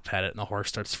tries to pet it, and the horse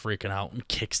starts freaking out and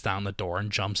kicks down the door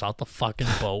and jumps out the fucking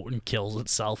boat and kills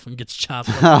itself and gets chopped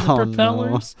up in the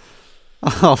propellers.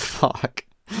 No. Oh, fuck.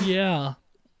 Yeah.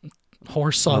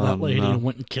 Horse saw that lady and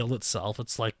went and killed itself.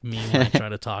 It's like me when I try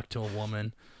to talk to a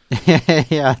woman.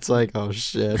 Yeah, it's like, oh,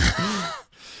 shit.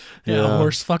 Yeah, the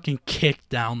horse fucking kicked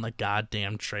down the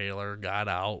goddamn trailer, got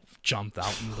out, jumped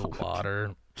out into the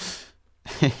water.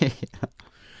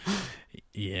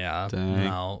 Yeah, dang.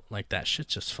 No, like that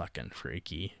shit's just fucking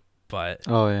freaky. But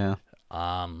oh yeah,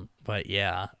 but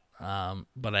yeah,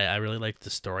 but I really like the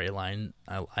storyline.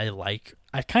 I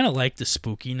kind of like the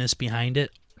spookiness behind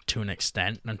it to an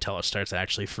extent until it starts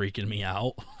actually freaking me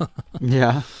out.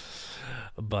 Yeah,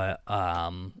 but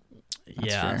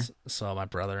yeah. fair. So my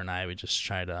brother and I, we just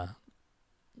try to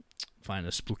find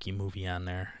a spooky movie on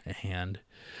there and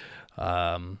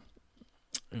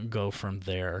go from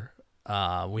there.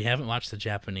 We haven't watched the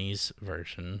Japanese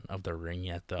version of The Ring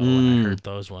yet, though, and I heard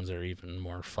those ones are even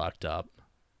more fucked up.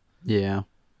 Yeah.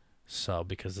 So,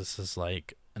 because this is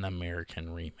like an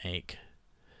American remake.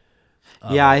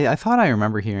 Yeah, I thought I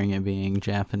remember hearing it being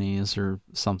Japanese or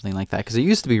something like that, because it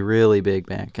used to be really big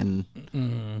back in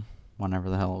whenever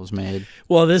the hell it was made.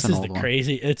 Well, this is the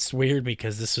crazy. It's weird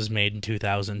because this was made in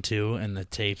 2002, and the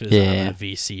tape is on a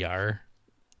VCR.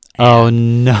 Oh,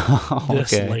 no.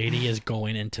 This lady is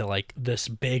going into like this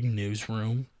big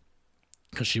newsroom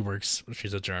because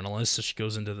she's a journalist. So she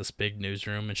goes into this big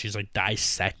newsroom and she's like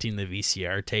dissecting the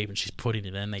VCR tape and she's putting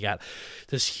it in. They got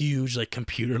this huge like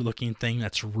computer looking thing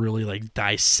that's really like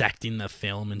dissecting the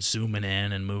film and zooming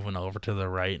in and moving over to the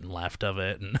right and left of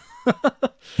it. And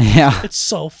yeah, it's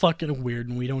so fucking weird.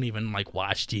 And we don't even like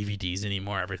watch DVDs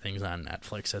anymore. Everything's on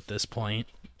Netflix at this point.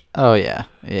 Oh, yeah.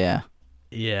 Yeah.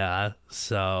 Yeah,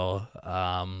 so,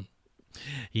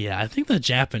 yeah, I think the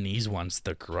Japanese one's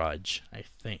The Grudge, I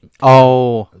think.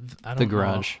 Oh, I don't The know.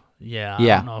 Grudge. Yeah, I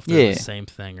don't know if they're the same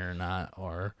thing or not,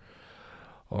 or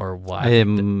what. It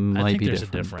might I think be there's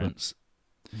different, a difference,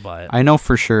 but I know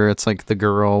for sure it's like the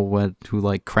girl who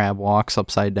like crab walks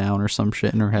upside down or some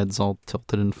shit and her head's all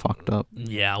tilted and fucked up.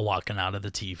 Yeah, walking out of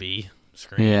the TV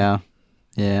screen.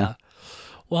 Yeah.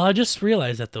 Well, I just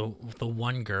realized that the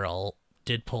one girl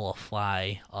did pull a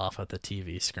fly off at the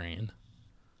TV screen.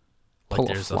 Like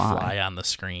there's a fly on the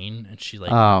screen and she like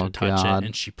went to touch it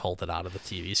and she pulled it out of the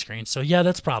TV screen. So yeah,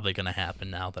 that's probably gonna happen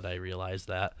now that I realize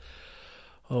that.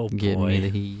 Oh boy. Give me the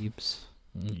heaps.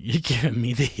 You're giving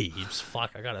me the heaves.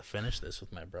 Fuck, I gotta finish this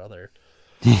with my brother.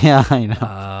 Yeah, I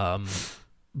know.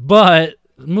 But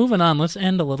moving on, let's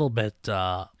end a little bit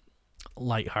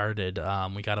lighthearted.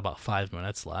 We got about 5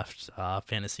 minutes left.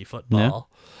 Fantasy Yeah. football.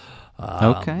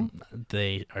 Okay.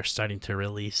 They are starting to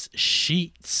release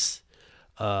sheets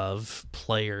of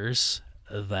players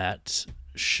that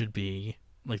should be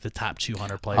like the top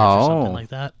 200 players or something like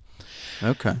that.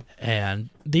 Okay. And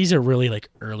these are really like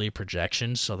early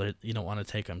projections, so that you don't want to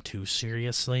take them too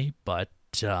seriously. But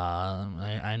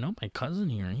I know my cousin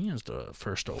here, he has the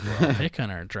first overall pick on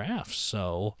our draft.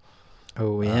 So,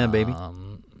 Oh yeah, baby.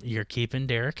 You're keeping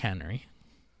Derrick Henry.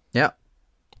 Yeah.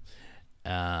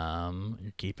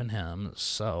 You're keeping him.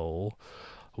 So,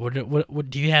 what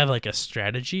do you have like a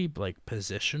strategy, like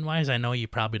position wise? I know you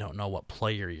probably don't know what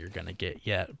player you're gonna get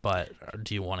yet, but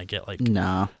do you want to get like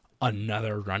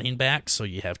another running back, so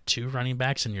you have 2 running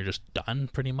backs and you're just done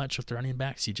pretty much with the running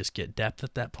backs? You just get depth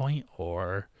at that point,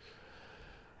 or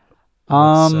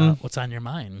what's on your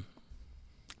mind?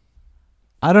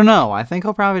 I don't know. I think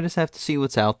I'll probably just have to see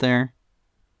what's out there.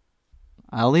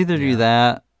 I'll either do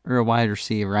that or a wide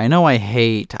receiver. I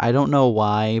don't know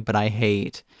why, but I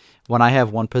hate when I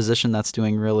have one position that's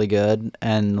doing really good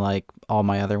and like all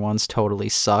my other ones totally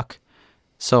suck.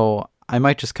 So I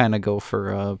might just kind of go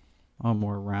for a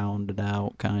more rounded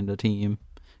out kind of team,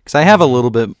 because I have a little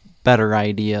bit better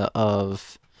idea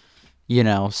of,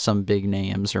 some big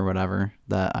names or whatever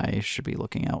that I should be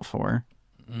looking out for.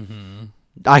 Mm-hmm.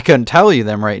 I couldn't tell you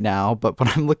them right now, but when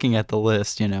I'm looking at the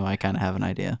list, I kind of have an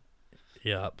idea.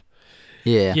 Yep.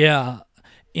 Yeah.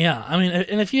 Yeah. I mean,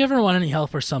 and if you ever want any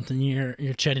help or something, you're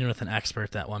chatting with an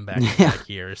expert that won back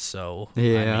years. So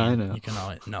I know. You can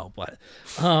always but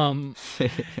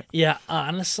yeah.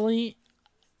 Honestly,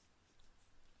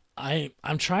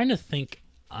 I'm trying to think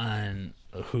on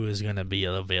who is going to be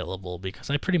available, because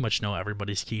I pretty much know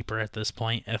everybody's keeper at this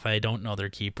point. If I don't know their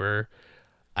keeper,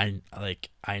 I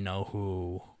know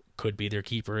who could be their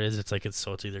keeper is. It's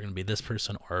either going to be this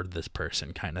person or this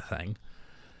person kind of thing.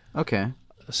 Okay.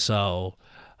 So,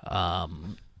 I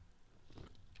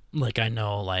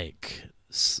know,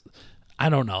 I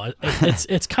don't know.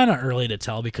 It's kind of early to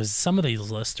tell, because some of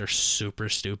these lists are super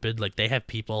stupid. Like, they have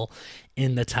people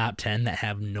in the top 10 that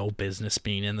have no business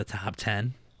being in the top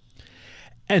 10.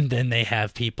 And then they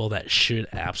have people that should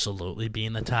absolutely be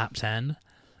in the top 10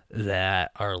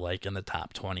 that are like in the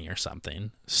top 20 or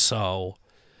something. So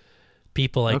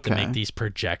people like to make these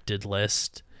projected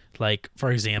lists. Like,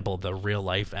 for example, the real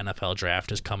life NFL draft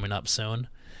is coming up soon,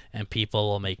 and people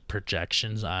will make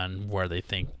projections on where they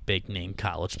think big name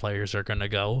college players are going to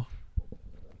go.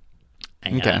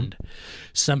 And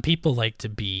some people like to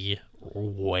be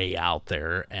way out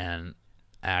there and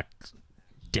act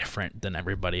different than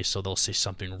everybody, so they'll say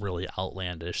something really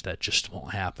outlandish that just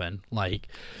won't happen. Like,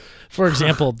 for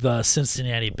example, the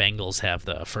Cincinnati Bengals have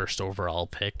the first overall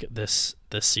pick this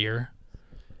year,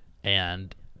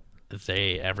 and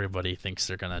everybody thinks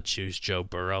they're going to choose Joe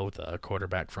Burrow, the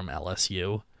quarterback from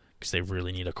LSU, because they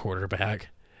really need a quarterback.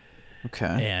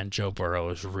 Okay. And Joe Burrow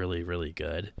is really, really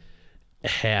good.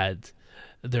 He's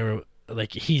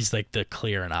like the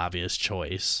clear and obvious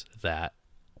choice that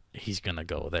he's going to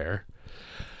go there.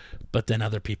 But then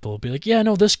other people will be like, yeah,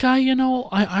 no, this guy,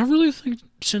 I really think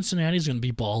Cincinnati's going to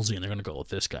be ballsy, and they're going to go with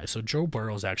this guy. So Joe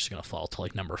Burrow's actually going to fall to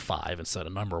like number 5 instead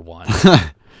of number 1.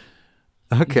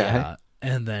 Okay. Yeah,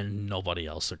 and then nobody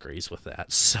else agrees with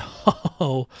that. So,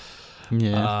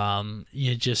 I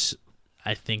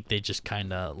think they just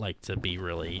kind of like to be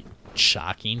really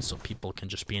shocking, so people can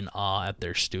just be in awe at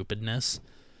their stupidness.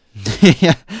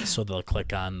 Yeah. So they'll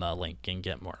click on the link and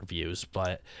get more views.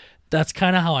 But that's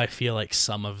kind of how I feel like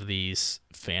some of these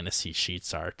fantasy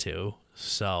sheets are too.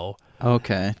 So take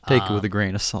it with a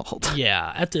grain of salt.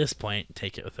 Yeah, at this point,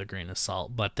 take it with a grain of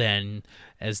salt. But then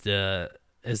as the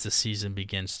season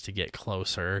begins to get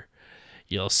closer,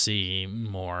 you'll see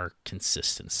more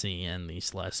consistency in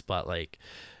these lists. But like,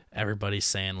 everybody's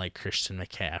saying like Christian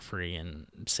McCaffrey and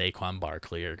Saquon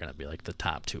Barkley are going to be like the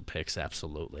top 2 picks,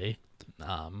 absolutely,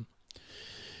 in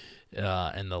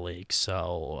the league.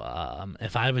 So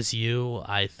if I was you,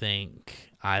 I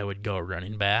think I would go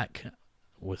running back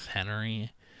with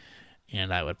Henry,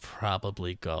 and I would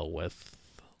probably go with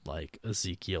like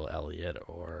Ezekiel Elliott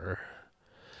or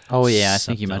I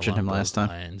think you mentioned him last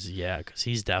time. Yeah, because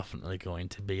he's definitely going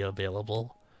to be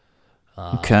available.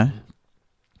 Okay.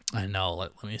 I know.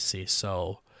 Let me see.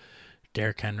 So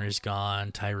Derrick Henry's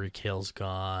gone. Tyreek Hill's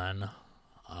gone.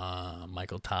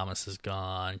 Michael Thomas is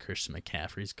gone. Christian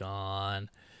McCaffrey's gone.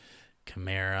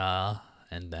 Kamara,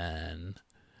 and then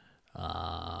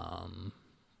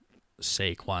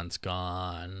Saquon's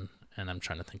gone, and I'm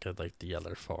trying to think of like the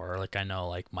other 4. Like I know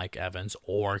like Mike Evans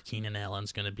or Keenan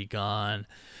Allen's gonna be gone.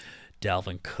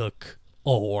 Dalvin Cook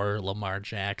or Lamar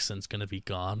Jackson's gonna be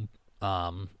gone.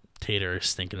 Tater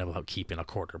is thinking about keeping a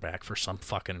quarterback for some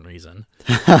fucking reason.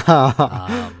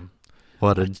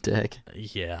 What a dick.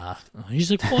 Yeah. He's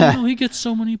like, well, he gets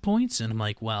so many points. And I'm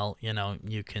like, well,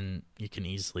 you can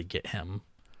easily get him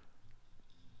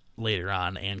later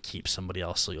on and keep somebody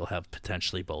else, so you'll have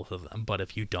potentially both of them. But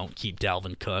if you don't keep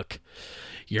Dalvin Cook,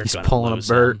 he's going to pulling lose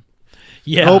a Burt. him.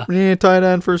 Yeah. Nope, you need a tight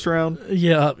end first round.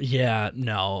 Yeah,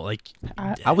 no. Like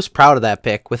I was proud of that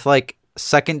pick with like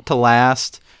second to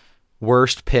last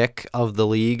worst pick of the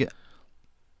league.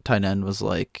 Tight end was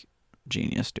like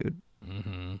genius, dude.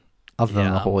 Mm-hmm. Other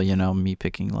than the whole, me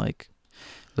picking like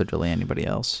literally anybody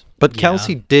else. But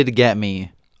Kelsey did get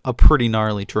me a pretty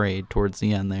gnarly trade towards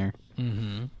the end there.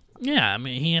 Mm-hmm. Yeah, I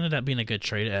mean, he ended up being a good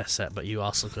trade asset, but you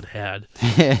also could have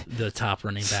had the top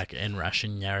running back in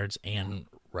rushing yards and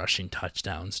rushing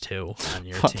touchdowns too on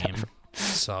your team.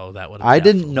 So that would have I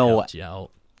didn't know helped you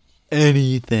out.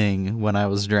 Anything when I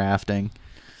was drafting.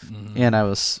 Mm-hmm. And I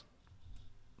was,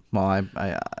 well,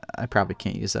 I probably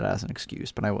can't use that as an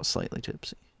excuse, but I was slightly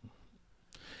tipsy.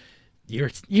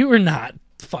 You were not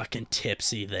fucking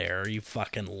tipsy there, you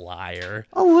fucking liar.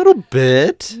 A little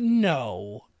bit.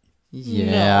 No.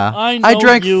 Yeah. No, I know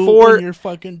drank you 4. When you're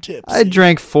fucking tipsy. I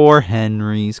drank 4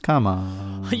 Henrys. Come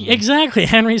on. Exactly.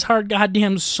 Henry's hard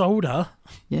goddamn soda.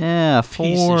 Yeah, 4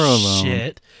 Piece of them.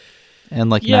 Shit. And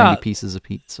like 90 pieces of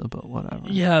pizza, but whatever.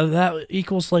 Yeah, that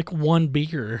equals like 1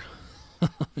 beer.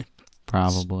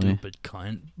 Probably. Stupid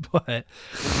cunt. But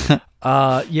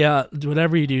yeah,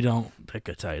 whatever you do, don't pick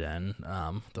a tight end.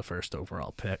 The first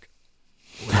overall pick.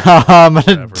 I'm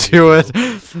gonna do it.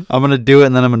 I'm gonna do it,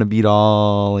 and then I'm gonna beat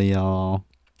all of y'all.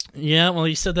 Yeah, well,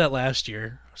 you said that last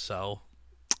year, so.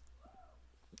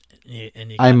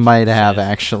 And I might have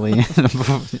actually.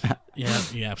 Yeah,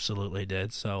 you absolutely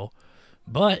did. So,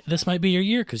 but this might be your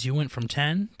year because you went from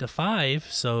 10 to 5.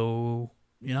 So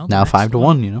now 5 to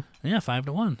 1. Yeah, 5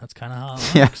 to 1. That's kind of how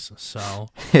it works. So,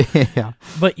 yeah.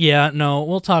 But yeah, no,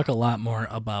 we'll talk a lot more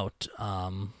about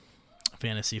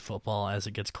fantasy football as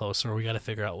it gets closer. We got to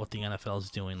figure out what the NFL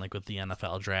is doing, like with the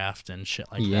NFL draft and shit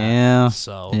like that. Yeah.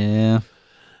 So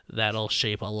that'll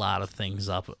shape a lot of things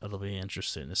up. It'll be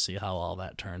interesting to see how all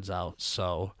that turns out.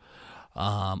 So,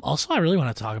 also, I really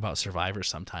want to talk about Survivor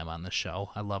sometime on the show.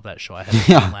 I love that show. I had a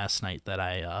game last night that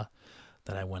I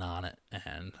went on it,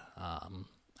 and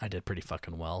I did pretty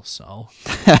fucking well. So,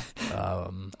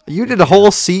 you did a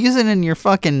whole season in your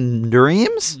fucking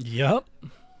dreams? Yep.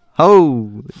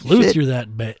 Oh, flew through that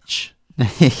bitch.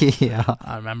 Yeah.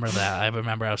 I remember that. I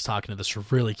remember I was talking to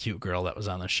this really cute girl that was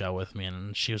on the show with me,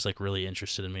 and she was like really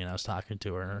interested in me, and I was talking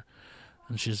to her,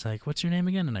 and she's like, "What's your name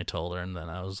again?" And I told her, and then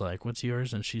I was like, "What's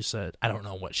yours?" And she said, I don't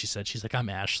know what she said. She's like, "I'm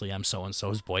Ashley. I'm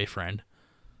so-and-so's boyfriend."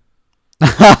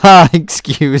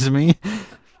 Excuse me.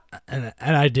 And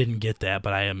I didn't get that,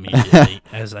 but I immediately,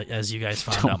 as you guys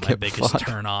found out, my biggest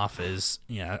turn off is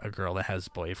a girl that has a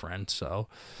boyfriend. So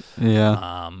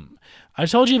yeah. I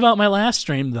told you about my last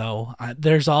stream though.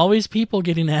 There's always people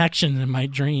getting action in my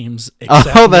dreams.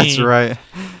 Except that's me. right.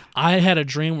 I had a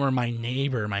dream where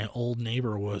my old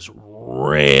neighbor, was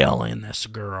railing this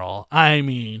girl. I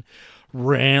mean,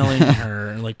 railing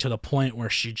her like to the point where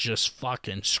she just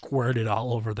fucking squirted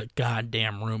all over the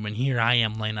goddamn room, and here I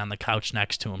am laying on the couch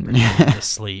next to him pretending to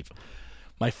sleep.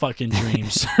 My fucking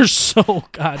dreams are so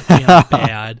goddamn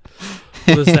bad.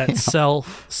 Was that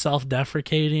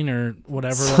self-deprecating or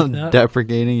whatever like that?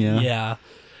 Deprecating, yeah. Yeah.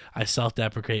 I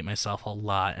self-deprecate myself a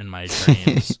lot in my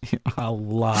dreams. A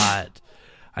lot.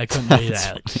 I couldn't do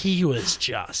that. Like, he was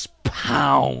just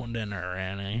pounding her,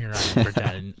 and here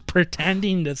I am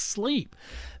pretending to sleep.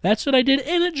 That's what I did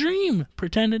in a dream,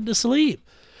 pretending to sleep.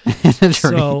 In a dream.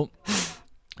 So,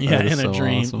 yeah, in a so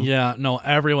dream. awesome. Yeah, no,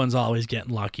 everyone's always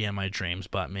getting lucky in my dreams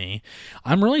but me.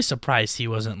 I'm really surprised he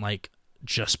wasn't, like,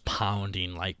 just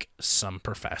pounding, like, some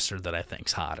professor that I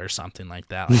think's hot or something like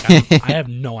that. Like, I have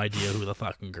no idea who the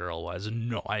fucking girl was.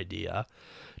 No idea.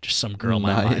 Just some girl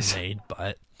my mind made,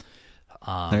 but...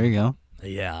 there you go.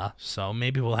 Yeah, so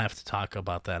maybe we'll have to talk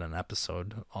about that in an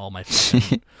episode. All my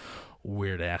fucking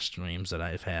weird ass dreams that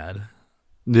I've had.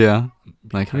 Yeah,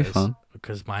 that could be fun.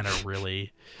 Because mine are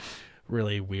really,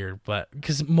 really weird. But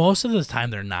because most of the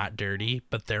time they're not dirty,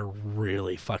 but they're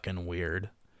really fucking weird.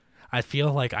 I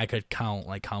feel like I could count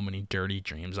like how many dirty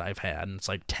dreams I've had, and it's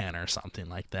like 10 or something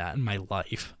like that in my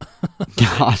life.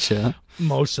 Gotcha.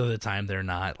 Most of the time they're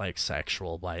not like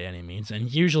sexual by any means,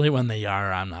 and usually when they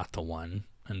are, I'm not the one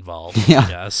involved. Yeah. I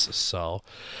guess so.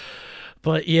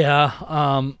 But yeah,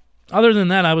 other than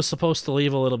that, I was supposed to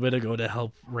leave a little bit ago to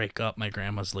help rake up my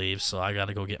grandma's leaves, so I got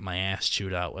to go get my ass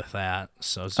chewed out with that.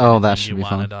 So is there that anything should you be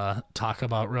wanted fun. to talk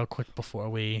about real quick before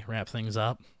we wrap things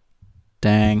up?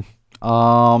 Dang.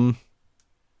 Not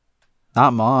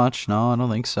much. No, I don't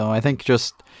think so. I think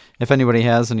just if anybody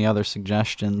has any other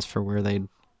suggestions for where they'd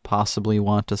possibly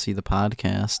want to see the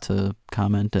podcast, to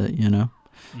comment it,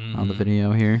 on the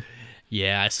video here.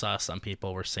 Yeah, I saw some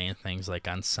people were saying things like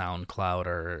on SoundCloud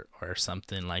or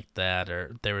something like that.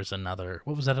 Or there was another,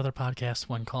 what was that other podcast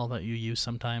one called that you use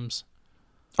sometimes?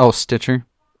 Oh, Stitcher.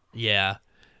 Yeah.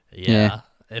 Yeah.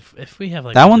 If we have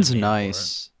like that a good one's name for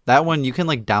nice. That one you can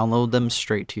like download them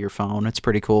straight to your phone. It's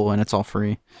pretty cool and it's all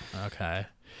free. it. Okay.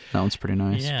 That one's pretty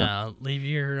nice. Yeah, leave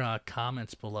your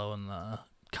comments below in the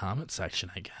comment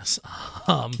section, I guess.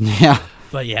 Yeah.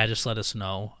 But yeah, just let us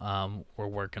know. We're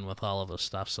working with all of this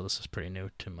stuff, so this is pretty new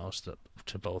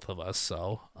to both of us.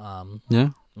 So Yeah.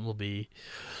 we'll be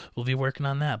working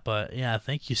on that. But yeah,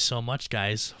 thank you so much,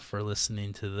 guys, for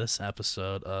listening to this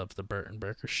episode of the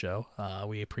BurtnBurger Show.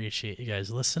 We appreciate you guys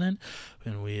listening,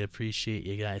 and we appreciate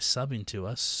you guys subbing to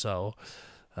us. So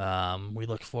we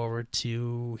look forward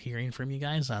to hearing from you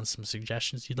guys on some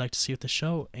suggestions you'd like to see with the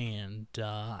show, and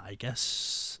I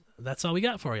guess that's all we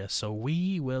got for you. So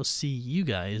we will see you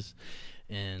guys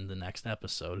in the next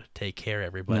episode. Take care,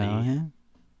 everybody.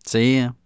 See ya.